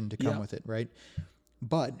stipulation to come with it, right?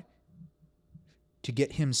 But to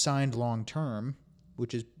get him signed long term,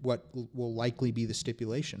 which is what will likely be the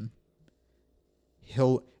stipulation,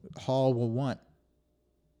 Hall will want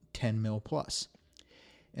 $10 million plus.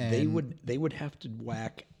 And they would have to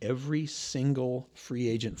whack every single free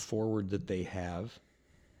agent forward that they have,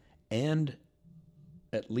 and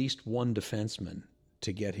at least one defenseman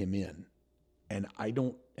to get him in.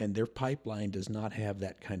 And their pipeline does not have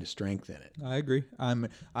that kind of strength in it. I agree. I'm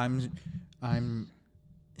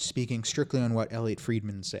speaking strictly on what Elliot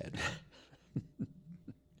Friedman said.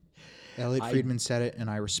 Elliot Friedman said it, and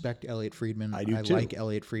I respect Elliot Friedman. I do too. Like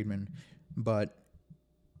Elliot Friedman, but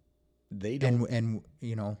they don't. And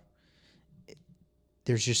you know,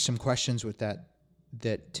 there's just some questions with that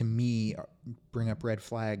to me bring up red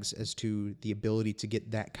flags as to the ability to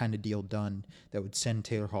get that kind of deal done that would send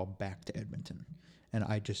Taylor Hall back to Edmonton, and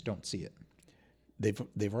I just don't see it.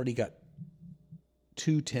 They've already got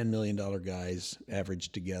two $10 million guys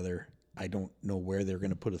averaged together, I don't know where they're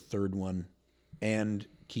going to put a third one and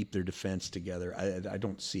keep their defense together. I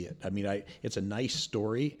don't see it. I mean, it's a nice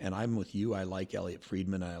story, and I'm with you. I like Elliot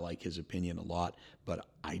Friedman. I like his opinion a lot, but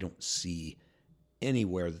I don't see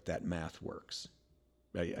anywhere that math works.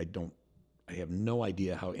 I have no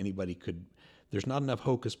idea how anybody could. There's not enough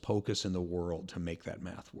hocus pocus in the world to make that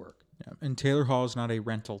math work. Yeah. And Taylor Hall is not a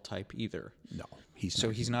rental type either. No,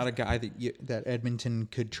 he's not a guy that Edmonton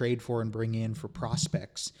could trade for and bring in for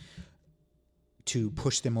prospects to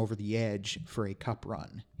push them over the edge for a cup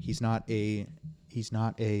run. He's not a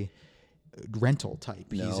rental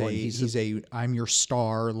type. No, he's a I'm your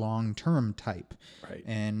star long-term type. Right.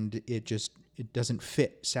 And it doesn't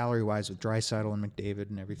fit salary-wise with Draisaitl and McDavid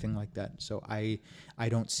and everything like that. So I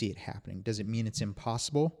don't see it happening. Does it mean it's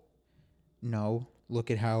impossible? No. Look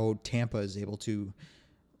at how Tampa is able to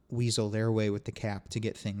weasel their way with the cap to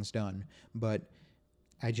get things done. But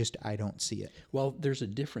I don't see it. Well, there's a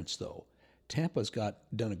difference, though. Tampa's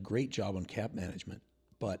done a great job on cap management,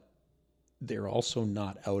 but they're also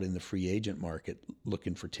not out in the free agent market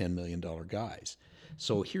looking for $10 million guys.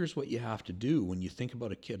 So here's what you have to do when you think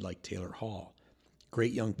about a kid like Taylor Hall.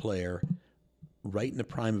 Great young player, right in the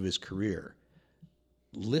prime of his career.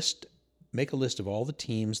 Make a list of all the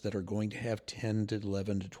teams that are going to have $10 to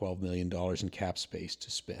 $11 to $12 million in cap space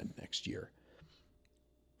to spend next year.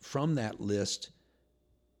 From that list,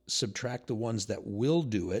 subtract the ones that will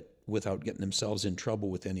do it without getting themselves in trouble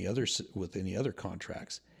with any other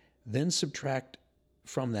contracts. Then subtract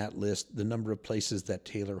from that list the number of places that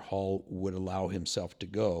Taylor Hall would allow himself to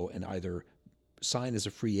go and either sign as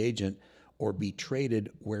a free agent or be traded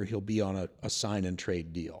where he'll be on a sign and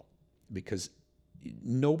trade deal. Because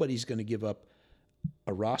nobody's going to give up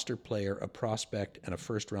a roster player, a prospect, and a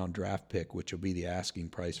first-round draft pick, which will be the asking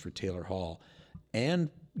price for Taylor Hall, and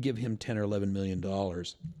give him $10 or $11 million.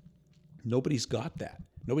 Nobody's got that.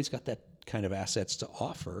 Nobody's got that kind of assets to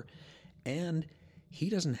offer, and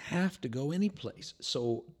he doesn't have to go anyplace.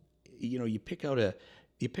 So, you pick out a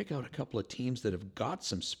couple of teams that have got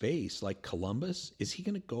some space, like Columbus. Is he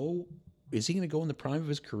going to go in the prime of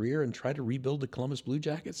his career and try to rebuild the Columbus Blue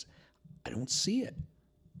Jackets? I don't see it.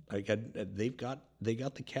 They got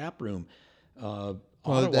the cap room.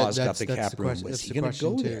 Ottawa's got the cap room. Is he going to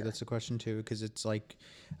go there? That's the question too, because it's like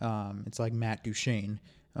Matt Duchene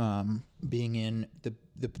being in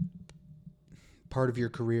the part of your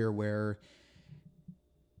career where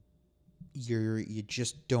you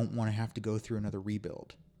just don't want to have to go through another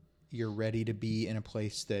rebuild. You're ready to be in a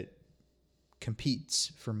place that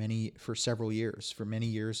competes for several years,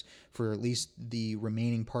 for at least the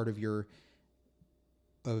remaining part of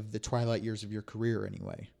the twilight years of your career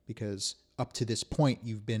anyway, because up to this point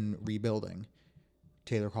you've been rebuilding.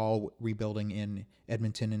 Taylor Hall rebuilding in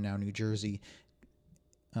Edmonton and now New Jersey.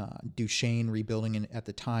 Duchene rebuilding at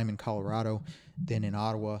the time in Colorado, then in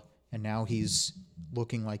Ottawa, and now he's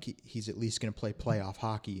looking like he's at least going to play playoff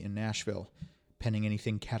hockey in Nashville, pending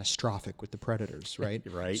anything catastrophic with the Predators, right?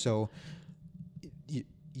 Right. So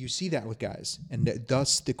you see that with guys, and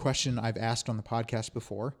thus the question I've asked on the podcast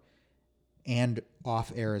before and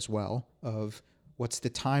off air as well of what's the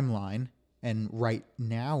timeline, and right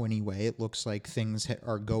now anyway it looks like things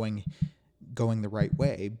are going the right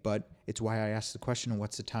way, but it's why I asked the question of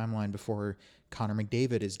what's the timeline before Connor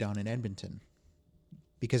McDavid is done in Edmonton.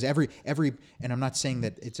 Because every and I'm not saying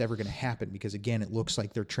that it's ever going to happen, because again it looks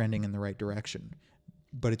like they're trending in the right direction,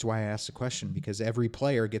 but it's why I asked the question, because every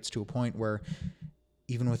player gets to a point where,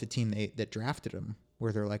 even with a team that drafted him,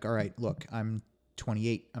 where they're like, all right, look, I'm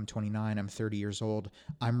 28, I'm 29, I'm 30 years old,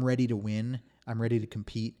 I'm ready to win, I'm ready to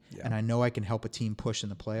compete, and I know I can help a team push in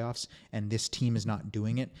the playoffs, and this team is not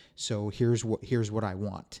doing it, so here's what I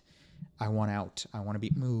want. I want out. I want to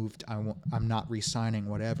be moved. I'm not re-signing,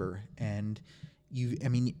 whatever. And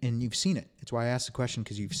you've seen it. It's why I asked the question,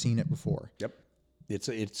 because you've seen it before. Yep.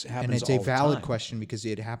 It's happens and it's all a the valid time. question, because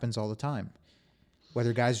it happens all the time.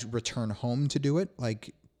 Whether guys return home to do it,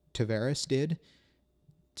 like Tavares did,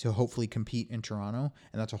 to hopefully compete in Toronto,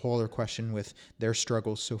 and that's a whole other question with their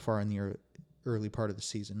struggles so far in the early part of the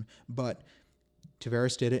season. But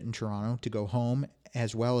Tavares did it in Toronto to go home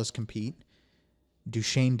as well as compete.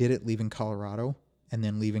 Duchene did it leaving Colorado and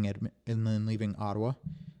then leaving Ottawa.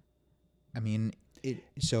 I mean,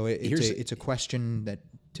 it's a question that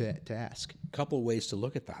to ask. A couple of ways to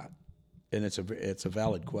look at that, and it's a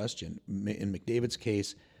valid question. In McDavid's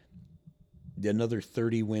case, another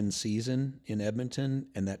 30-win season in Edmonton,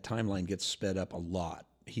 and that timeline gets sped up a lot.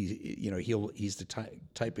 He's the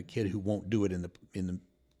type of kid who won't do it in the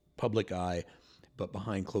public eye, but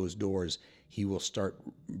behind closed doors, he will start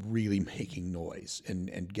really making noise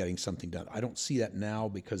and getting something done. I don't see that now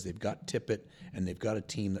because they've got Tippett and they've got a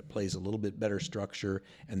team that plays a little bit better structure,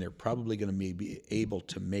 and they're probably going to be able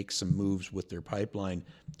to make some moves with their pipeline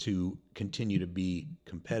to continue to be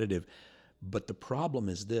competitive. But the problem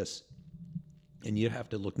is this, and you have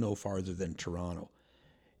to look no farther than Toronto.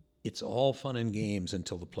 It's all fun and games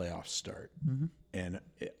until the playoffs start. And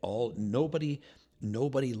nobody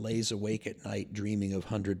lays awake at night dreaming of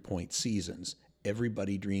 100-point seasons.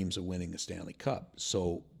 Everybody dreams of winning a Stanley Cup.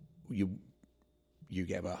 So you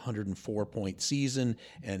have a 104-point season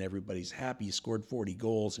and everybody's happy. You scored 40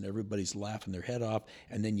 goals and everybody's laughing their head off.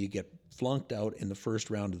 And then you get flunked out in the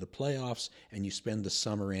first round of the playoffs and you spend the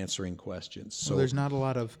summer answering questions. So there's not a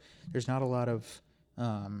lot of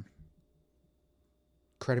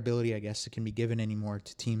credibility, I guess, that can be given anymore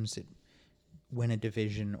to teams that win a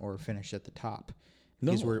division or finish at the top.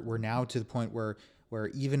 Because we're now to the point where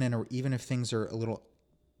even if things are a little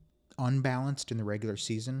unbalanced in the regular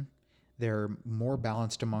season, they're more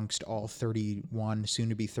balanced amongst all 31, soon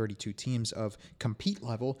to be 32 teams of compete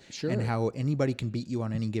level, and how anybody can beat you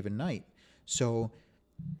on any given night. So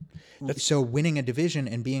winning a division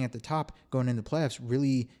and being at the top going into the playoffs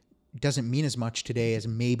really doesn't mean as much today as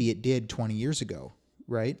maybe it did 20 years ago.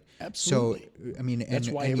 Right? Absolutely. So, I mean, that's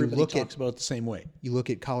why everybody talks about it the same way. You look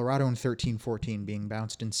at Colorado in 13-14 being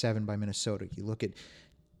bounced in 7 by Minnesota. You look at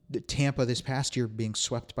Tampa this past year being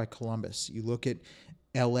swept by Columbus. You look at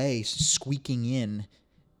LA squeaking in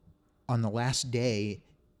on the last day,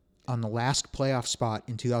 on the last playoff spot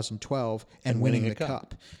in 2012 and winning the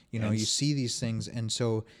cup. You see these things. And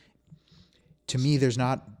so to me, if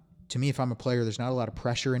I'm a player, there's not a lot of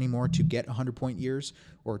pressure anymore to get 100-point years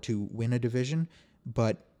or to win a division.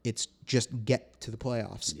 But it's just get to the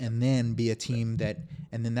playoffs and then be a team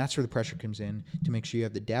and then that's where the pressure comes in to make sure you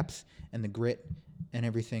have the depth and the grit and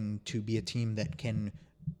everything to be a team that can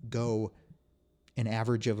go an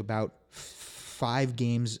average of about 5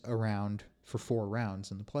 games around for 4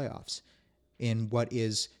 rounds in the playoffs in what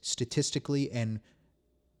is statistically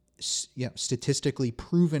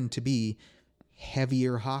proven to be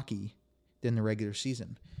heavier hockey than the regular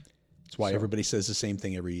season. That's why everybody says the same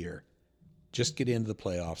thing every year. Just get into the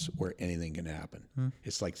playoffs where anything can happen.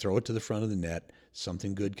 It's like throw it to the front of the net.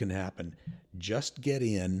 Something good can happen. Just get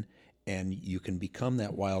in, and you can become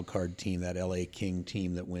that wild card team, that LA King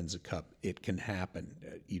team that wins a cup. It can happen.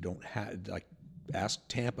 You don't have ask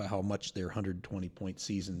Tampa how much their 120-point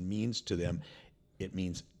season means to them. It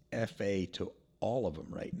means FA to all of them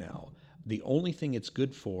right now. The only thing it's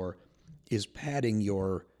good for is padding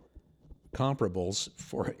your comparables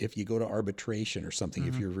for if you go to arbitration or something.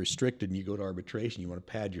 If you're restricted and you go to arbitration, you want to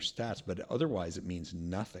pad your stats, but otherwise it means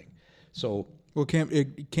nothing. So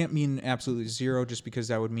it can't mean absolutely zero, just because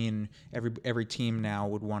that would mean every team now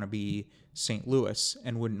would want to be St. Louis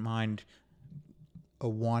and wouldn't mind a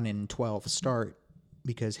 1-12 start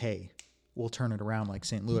because, hey, we'll turn it around like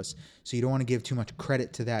St. Louis. So you don't want to give too much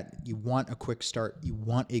credit to that. You want a quick start. You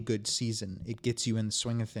want a good season. It gets you in the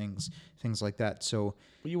swing of things like that. So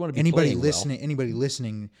you want to be anybody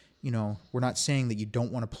listening, we're not saying that you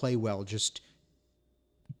don't want to play well. Just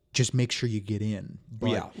make sure you get in.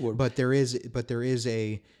 But there is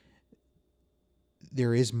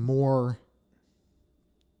more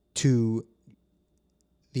to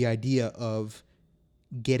the idea of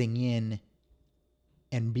getting in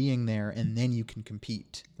and being there, and then you can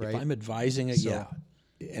compete, right? If I'm advising and you're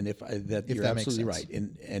absolutely right.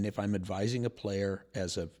 And if I'm advising a player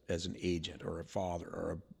as an agent or a father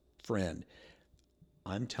or a friend,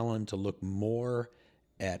 I'm telling him to look more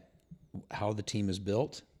at how the team is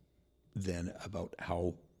built than about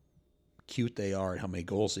how cute they are and how many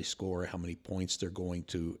goals they score, how many points they're going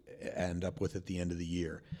to end up with at the end of the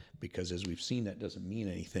year. Because as we've seen, that doesn't mean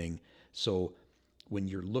anything. So when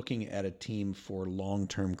you're looking at a team for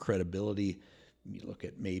long-term credibility, you look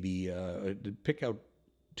at maybe pick out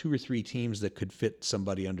 2 or 3 teams that could fit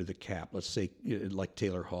somebody under the cap. Let's say like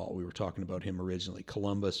Taylor Hall. We were talking about him originally.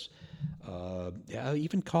 Columbus,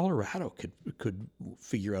 even Colorado could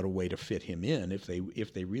figure out a way to fit him in if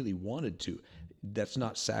they really wanted to. That's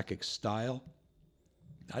not Sakic's style.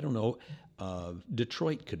 I don't know.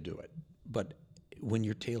 Detroit could do it, but when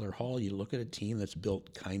you're Taylor Hall, you look at a team that's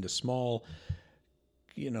built kind of small,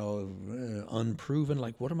 unproven.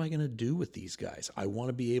 Like, what am I going to do with these guys? I want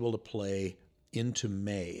to be able to play into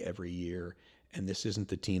May every year, and this isn't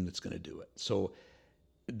the team that's going to do it. So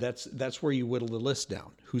that's where you whittle the list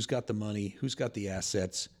down. Who's got the money? Who's got the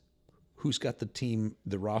assets? Who's got the team,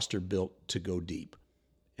 the roster built to go deep?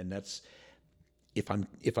 And that's if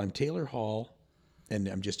I'm Taylor Hall, and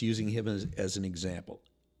I'm just using him as an example.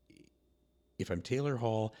 If I'm Taylor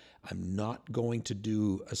Hall, I'm not going to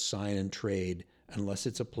do a sign and trade unless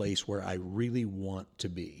it's a place where I really want to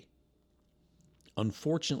be.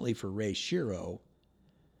 Unfortunately for Ray Shero,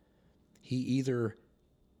 he either,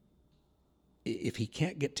 if he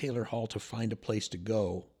can't get Taylor Hall to find a place to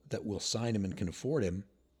go that will sign him and can afford him,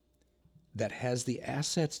 that has the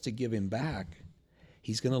assets to give him back,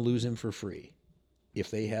 he's going to lose him for free.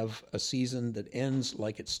 If they have a season that ends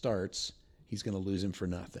like it starts, he's going to lose him for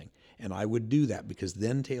nothing. And I would do that because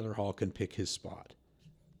then Taylor Hall can pick his spot.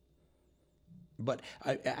 But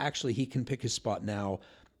actually, he can pick his spot now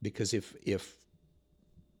because if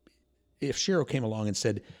Shero came along and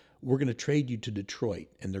said, we're going to trade you to Detroit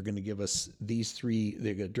and they're going to give us these three,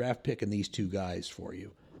 they're going to draft pick and these two guys for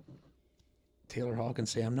you, Taylor Hall can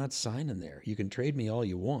say, I'm not signing there. You can trade me all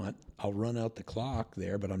you want. I'll run out the clock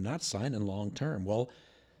there, but I'm not signing long term. Well,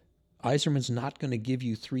 Yzerman's not going to give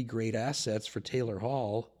you three great assets for Taylor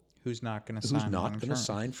Hall, who's not going to sign. Who's not going to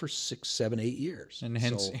sign for 6, 7, 8 years. And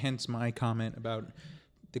hence my comment about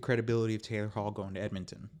the credibility of Taylor Hall going to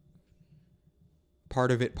Edmonton.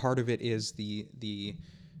 Part of it is the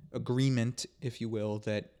agreement, if you will,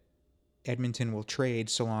 that Edmonton will trade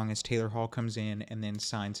so long as Taylor Hall comes in and then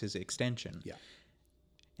signs his extension. Yeah.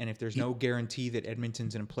 And if there's no guarantee that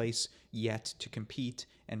Edmonton's in a place yet to compete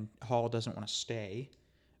and Hall doesn't want to stay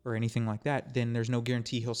or anything like that, then there's no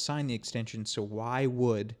guarantee he'll sign the extension. So why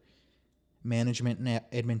would management in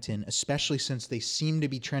Edmonton, especially since they seem to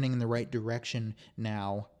be trending in the right direction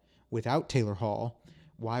now without Taylor Hall,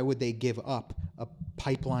 why would they give up a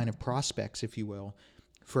pipeline of prospects, if you will,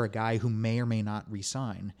 for a guy who may or may not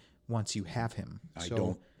resign once you have him?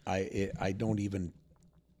 I don't even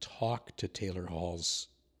talk to Taylor Hall's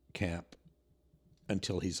camp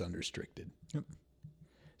until he's unrestricted. Yep.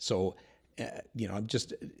 So,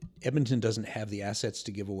 Edmonton doesn't have the assets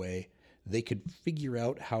to give away. They could figure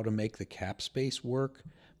out how to make the cap space work,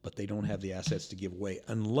 but they don't have the assets to give away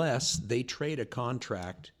unless they trade a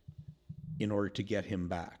contract in order to get him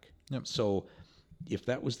back. Yep. So if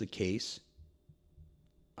that was the case,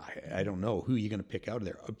 I don't know who you're going to pick out of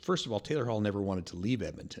there. First of all, Taylor Hall never wanted to leave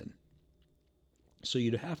Edmonton. So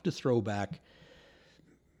you'd have to throw back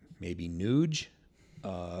maybe Nuge.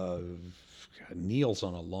 Neil's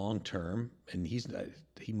on a long term, and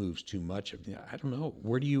he moves too much. I don't know.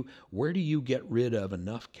 Where do you get rid of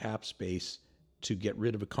enough cap space to get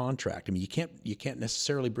rid of a contract? I mean, you can't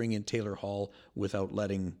necessarily bring in Taylor Hall without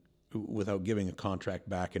giving a contract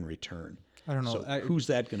back in return. I don't know. So who's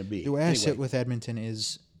that going to be? The way I sit with Edmonton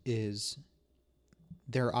is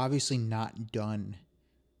they're obviously not done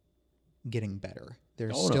getting better.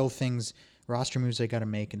 There's still things, roster moves they got to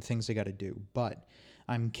make and things they got to do. But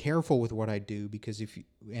I'm careful with what I do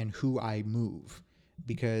and who I move,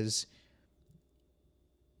 because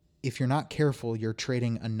if you're not careful, you're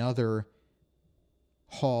trading another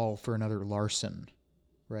Hall for another Larson,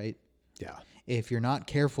 right? Yeah. If you're not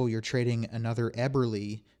careful, you're trading another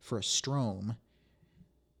Eberle for a Strome,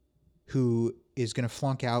 who is going to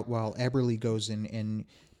flunk out while Eberle goes in and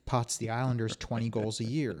pots the Islanders 20 goals a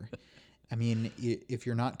year. I mean, if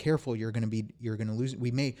you're not careful, you're going to lose.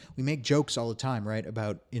 We make jokes all the time, right?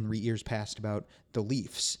 About in years past about the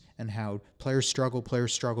Leafs and how players struggle,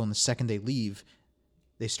 and the second they leave,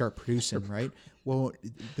 they start producing, right? Well,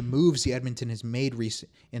 the moves the Edmonton has made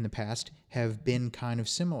in the past have been kind of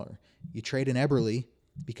similar. You trade an Eberle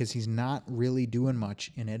because he's not really doing much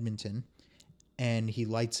in Edmonton, and he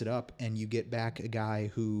lights it up, and you get back a guy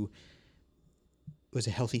who was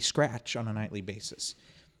a healthy scratch on a nightly basis.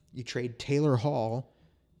 You trade Taylor Hall,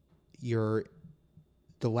 you're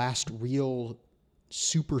the last real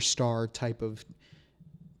superstar type of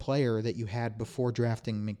player that you had before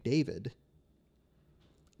drafting McDavid,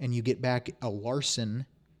 and you get back a Larson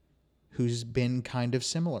who's been kind of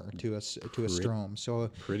similar to a Strome. So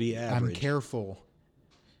pretty average. I'm careful.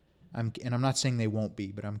 I'm not saying they won't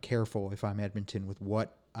be, but I'm careful if I'm Edmonton with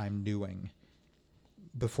what I'm doing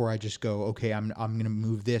before I just go, okay, I'm going to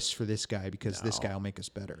move this for this guy because this guy will make us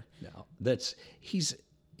better. No, he's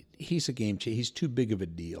a game changer. He's too big of a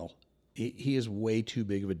deal. He is way too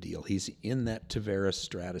big of a deal. He's in that Tavares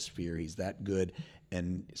stratosphere. He's that good.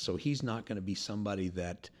 And so he's not going to be somebody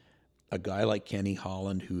that a guy like Kenny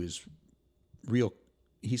Holland, who is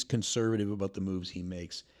he's conservative about the moves he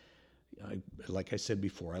makes. Like I said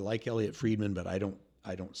before, I like Elliot Friedman, but I don't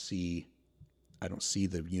see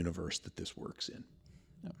the universe that this works in.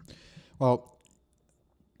 Well,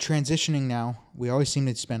 transitioning now, we always seem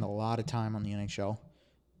to spend a lot of time on the NHL.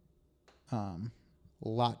 A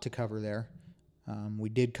lot to cover there. We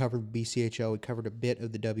did cover BCHL. We covered a bit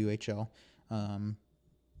of the WHL.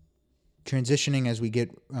 Transitioning as we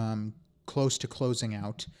get close to closing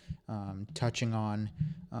out, touching on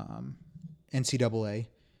NCAA.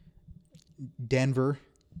 Denver,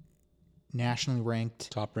 nationally ranked,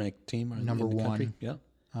 Top ranked team in number the country. one.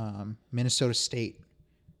 Yeah. Minnesota State,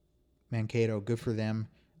 Mankato, good for them.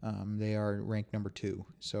 They are ranked number 2,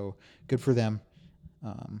 so good for them.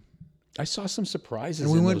 I saw some surprises.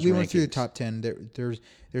 And we in went those through the rankings. top 10.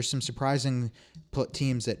 There's some surprising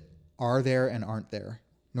teams that are there and aren't there.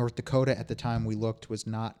 North Dakota at the time we looked was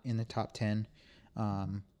not in the top 10,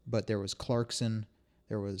 but there was Clarkson,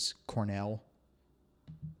 there was Cornell.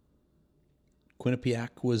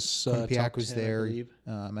 Quinnipiac was Quinnipiac top was 10, there.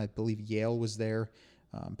 I I believe Yale was there.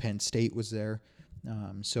 Penn State was there.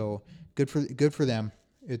 So good for them.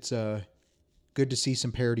 It's good to see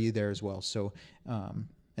some parity there as well. So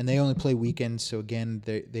and they only play weekends. So again,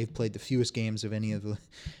 they've played the fewest games of any of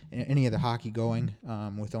the hockey going,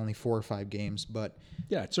 with only 4 or 5 games. But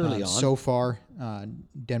Yeah, it's early on. so far,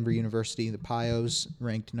 Denver University, the Pios,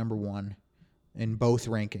 ranked number 1 in both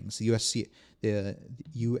rankings. The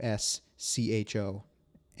USCHO,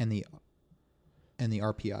 and the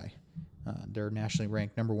RPI. They're nationally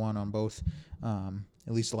ranked number 1 on both, at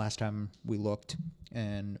least the last time we looked.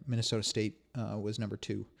 And Minnesota State was number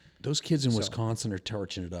 2. Those kids in Wisconsin are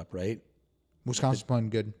torching it up, right? Wisconsin's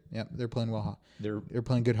playing good. Yeah, they're playing well. They're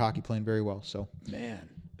playing good hockey, playing very well. So Man,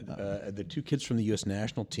 the 2 kids from the U.S.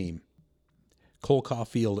 national team, Cole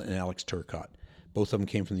Caulfield and Alex Turcotte, both of them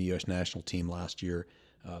came from the U.S. national team last year,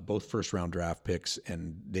 both first-round draft picks,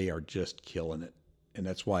 and they are just killing it. And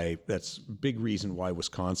that's a big reason why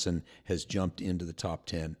Wisconsin has jumped into the top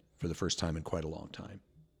 10 for the first time in quite a long time.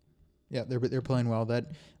 yeah, they're playing well.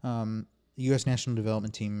 That the U.S. national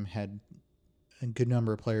development team had a good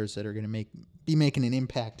number of players that are going to be making an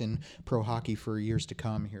impact in pro hockey for years to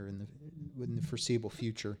come here in the foreseeable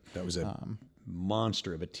future. That was a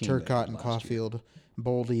monster of a team. Turcotte and Caulfield,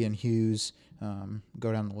 Boldy and Hughes,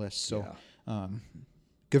 go down the list. So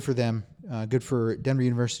good for them. Good for Denver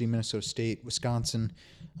University, Minnesota State, Wisconsin,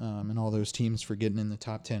 and all those teams for getting in the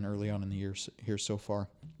top 10 early on in the year here so far.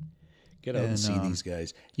 Get out and see these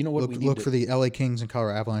guys. You know what? Look for the LA Kings and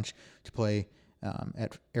Colorado Avalanche to play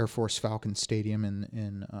at Air Force Falcons Stadium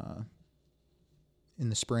in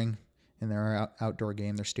the spring in their outdoor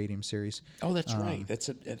game, their stadium series. Oh, that's right. That's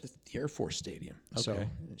at the Air Force Stadium. Okay.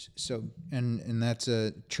 So and that's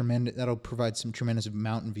a tremendous. That'll provide some tremendous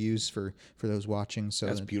mountain views for those watching. So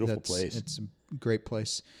That's a beautiful place. It's a great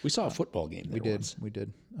place. We saw a football game there We did. once. We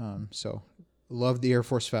did. So love the Air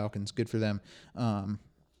Force Falcons. Good for them.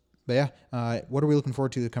 But yeah, what are we looking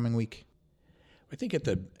forward to the coming week? I think at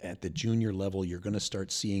the junior level, you're going to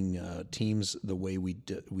start seeing teams the way we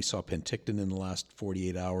saw Penticton in the last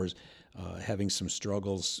 48 hours, having some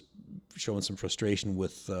struggles, showing some frustration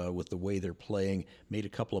with the way they're playing. Made a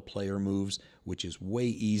couple of player moves, which is way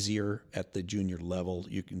easier at the junior level.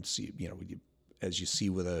 You can see, as you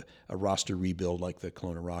see with a roster rebuild like the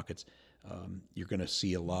Kelowna Rockets, you're going to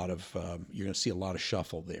see a lot of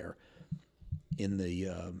shuffle there. In the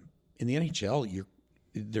NHL,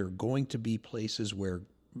 there are going to be places where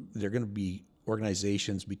there are going to be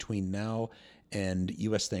organizations between now and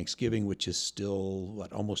U.S. Thanksgiving, which is still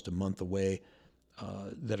almost a month away,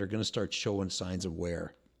 that are going to start showing signs of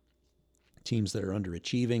wear. Teams that are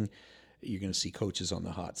underachieving, you're going to see coaches on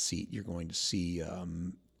the hot seat. You're going to see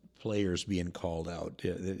players being called out.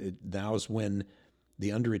 Now is when the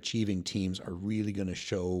underachieving teams are really going to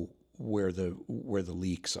show where the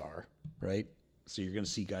leaks are, right? So you're going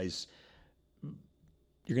to see guys.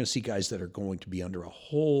 You're going to see guys that are going to be under a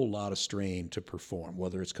whole lot of strain to perform,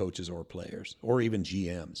 whether it's coaches or players, or even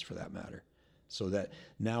GMs for that matter. So that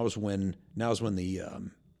now is when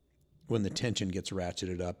the tension gets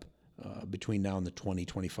ratcheted up between now and the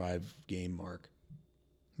 2025 game mark.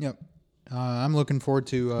 Yep, I'm looking forward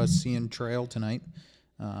to seeing Trail tonight.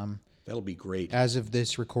 That'll be great. As of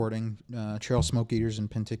this recording, Trail Smoke Eaters and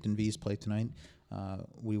Penticton V's play tonight.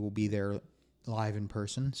 We will be there live in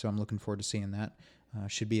person, so I'm looking forward to seeing that.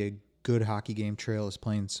 Should be a good hockey game. Trail is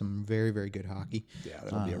playing some very, very good hockey. Yeah,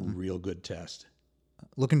 that'll be a real good test.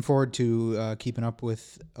 Looking forward to keeping up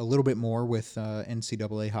with a little bit more with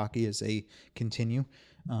NCAA hockey as they continue.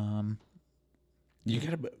 You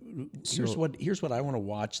gotta. Here's what I want to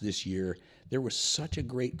watch this year. There was such a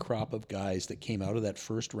great crop of guys that came out of that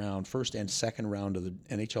first and second round of the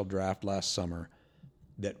NHL draft last summer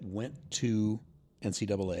that went to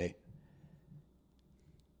NCAA.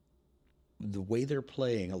 The way they're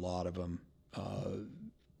playing, a lot of them,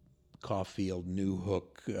 Caulfield,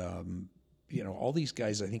 Newhook, all these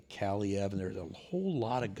guys. I think Kaliev, and there's a whole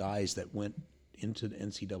lot of guys that went into the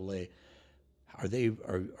NCAA. Are they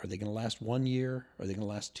going to last 1 year? Are they going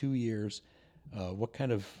to last 2 years? What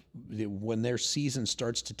kind of, when their season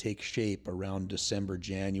starts to take shape around December,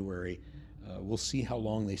 January, we'll see how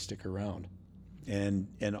long they stick around. And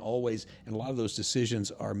a lot of those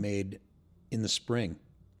decisions are made in the spring.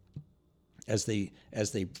 As they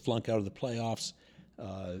flunk out of the playoffs,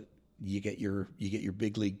 you get your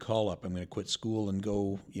big league call up. I'm going to quit school and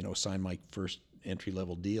go, sign my first entry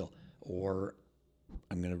level deal, or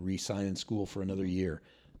I'm going to re-sign in school for another year.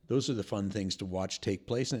 Those are the fun things to watch take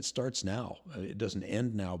place, and it starts now. It doesn't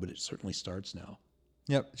end now, but it certainly starts now.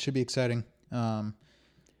 Yep, it should be exciting. But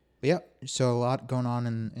yeah, so a lot going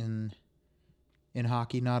on in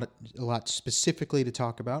hockey. Not a lot specifically to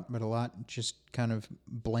talk about, but a lot just kind of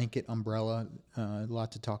blanket umbrella. A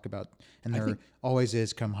lot to talk about, and there always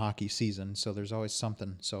is come hockey season. So there's always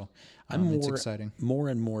something. So it's exciting. More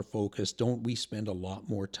and more focused. Don't we spend a lot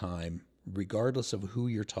more time, regardless of who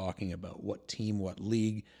you're talking about, what team, what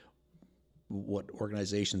league, what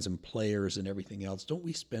organizations and players and everything else, don't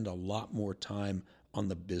we spend a lot more time on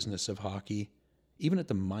the business of hockey, even at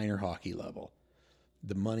the minor hockey level?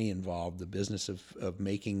 The money involved, the business of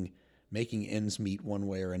making ends meet one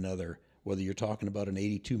way or another, whether you're talking about an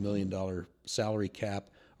 $82 million salary cap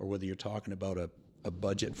or whether you're talking about a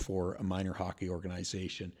budget for a minor hockey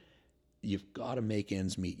organization, you've got to make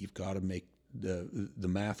ends meet. You've got to make the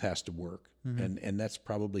math has to work. Mm-hmm. And that's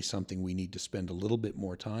probably something we need to spend a little bit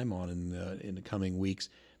more time on in the coming weeks,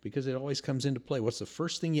 because it always comes into play. What's the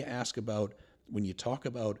first thing you ask about when you talk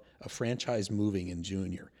about a franchise moving in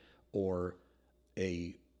junior, or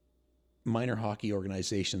a minor hockey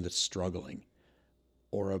organization that's struggling,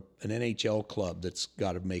 or an NHL club that's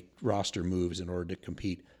got to make roster moves in order to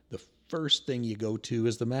compete? The first thing you go to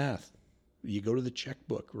is the math. You go to the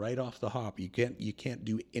checkbook right off the hop. You can't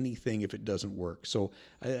do anything if it doesn't work. So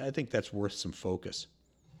I think that's worth some focus.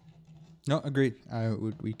 No, agreed.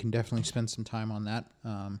 We can definitely spend some time on that.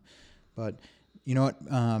 But you know what?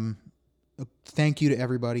 Thank you to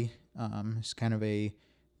everybody. It's kind of a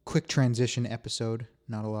quick transition episode.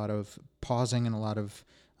 Not a lot of pausing and a lot of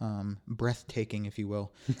breathtaking, if you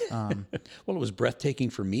will. Well, it was breathtaking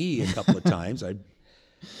for me a couple of times.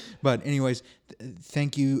 But anyways,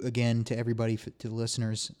 thank you again to everybody, to the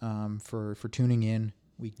listeners, for tuning in.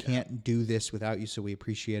 We can't do this without you, so we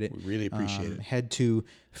appreciate it. We really appreciate it. Head to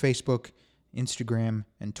Facebook, Instagram,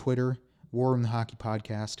 and Twitter, War Room the Hockey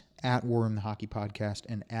Podcast, at War Room the Hockey Podcast,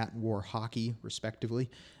 and at War Hockey,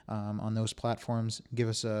 respectively. On those platforms, give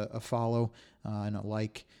us a follow and a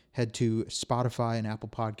like. Head to Spotify and Apple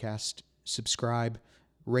Podcast, subscribe,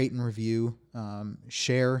 rate and review,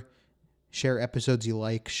 share episodes you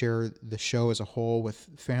like, share the show as a whole with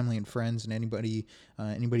family and friends and anybody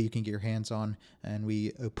you can get your hands on, and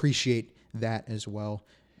we appreciate that as well.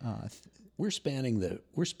 We're spanning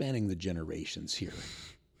the generations here.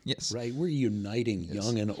 Yes. Right? We're uniting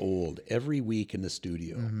young and old every week in the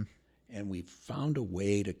studio. Mm-hmm. And we've found a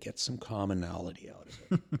way to get some commonality out of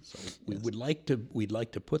it. So we'd like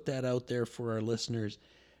to put that out there for our listeners.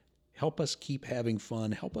 Help us keep having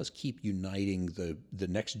fun. Help us keep uniting the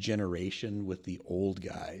next generation with the old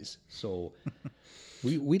guys. So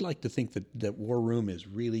we'd like to think that War Room is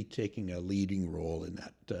really taking a leading role in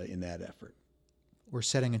that effort. We're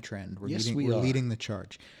setting a trend. We're We're leading the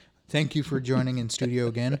charge. Thank you for joining in studio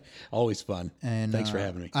again. Always fun. And thanks for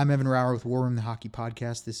having me. I'm Evan Rauer with War Room the Hockey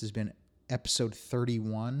Podcast. This has been episode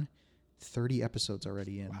 31. 30 episodes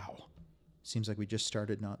already in. Wow. Seems like we just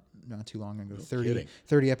started not too long ago. No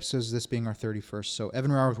 30 episodes, this being our 31st. So Evan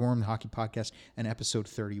Rauer with War Room the Hockey Podcast and episode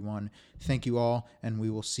 31. Thank you all, and we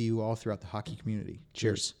will see you all throughout the hockey community.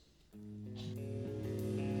 Cheers.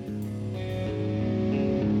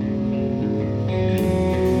 Cheers.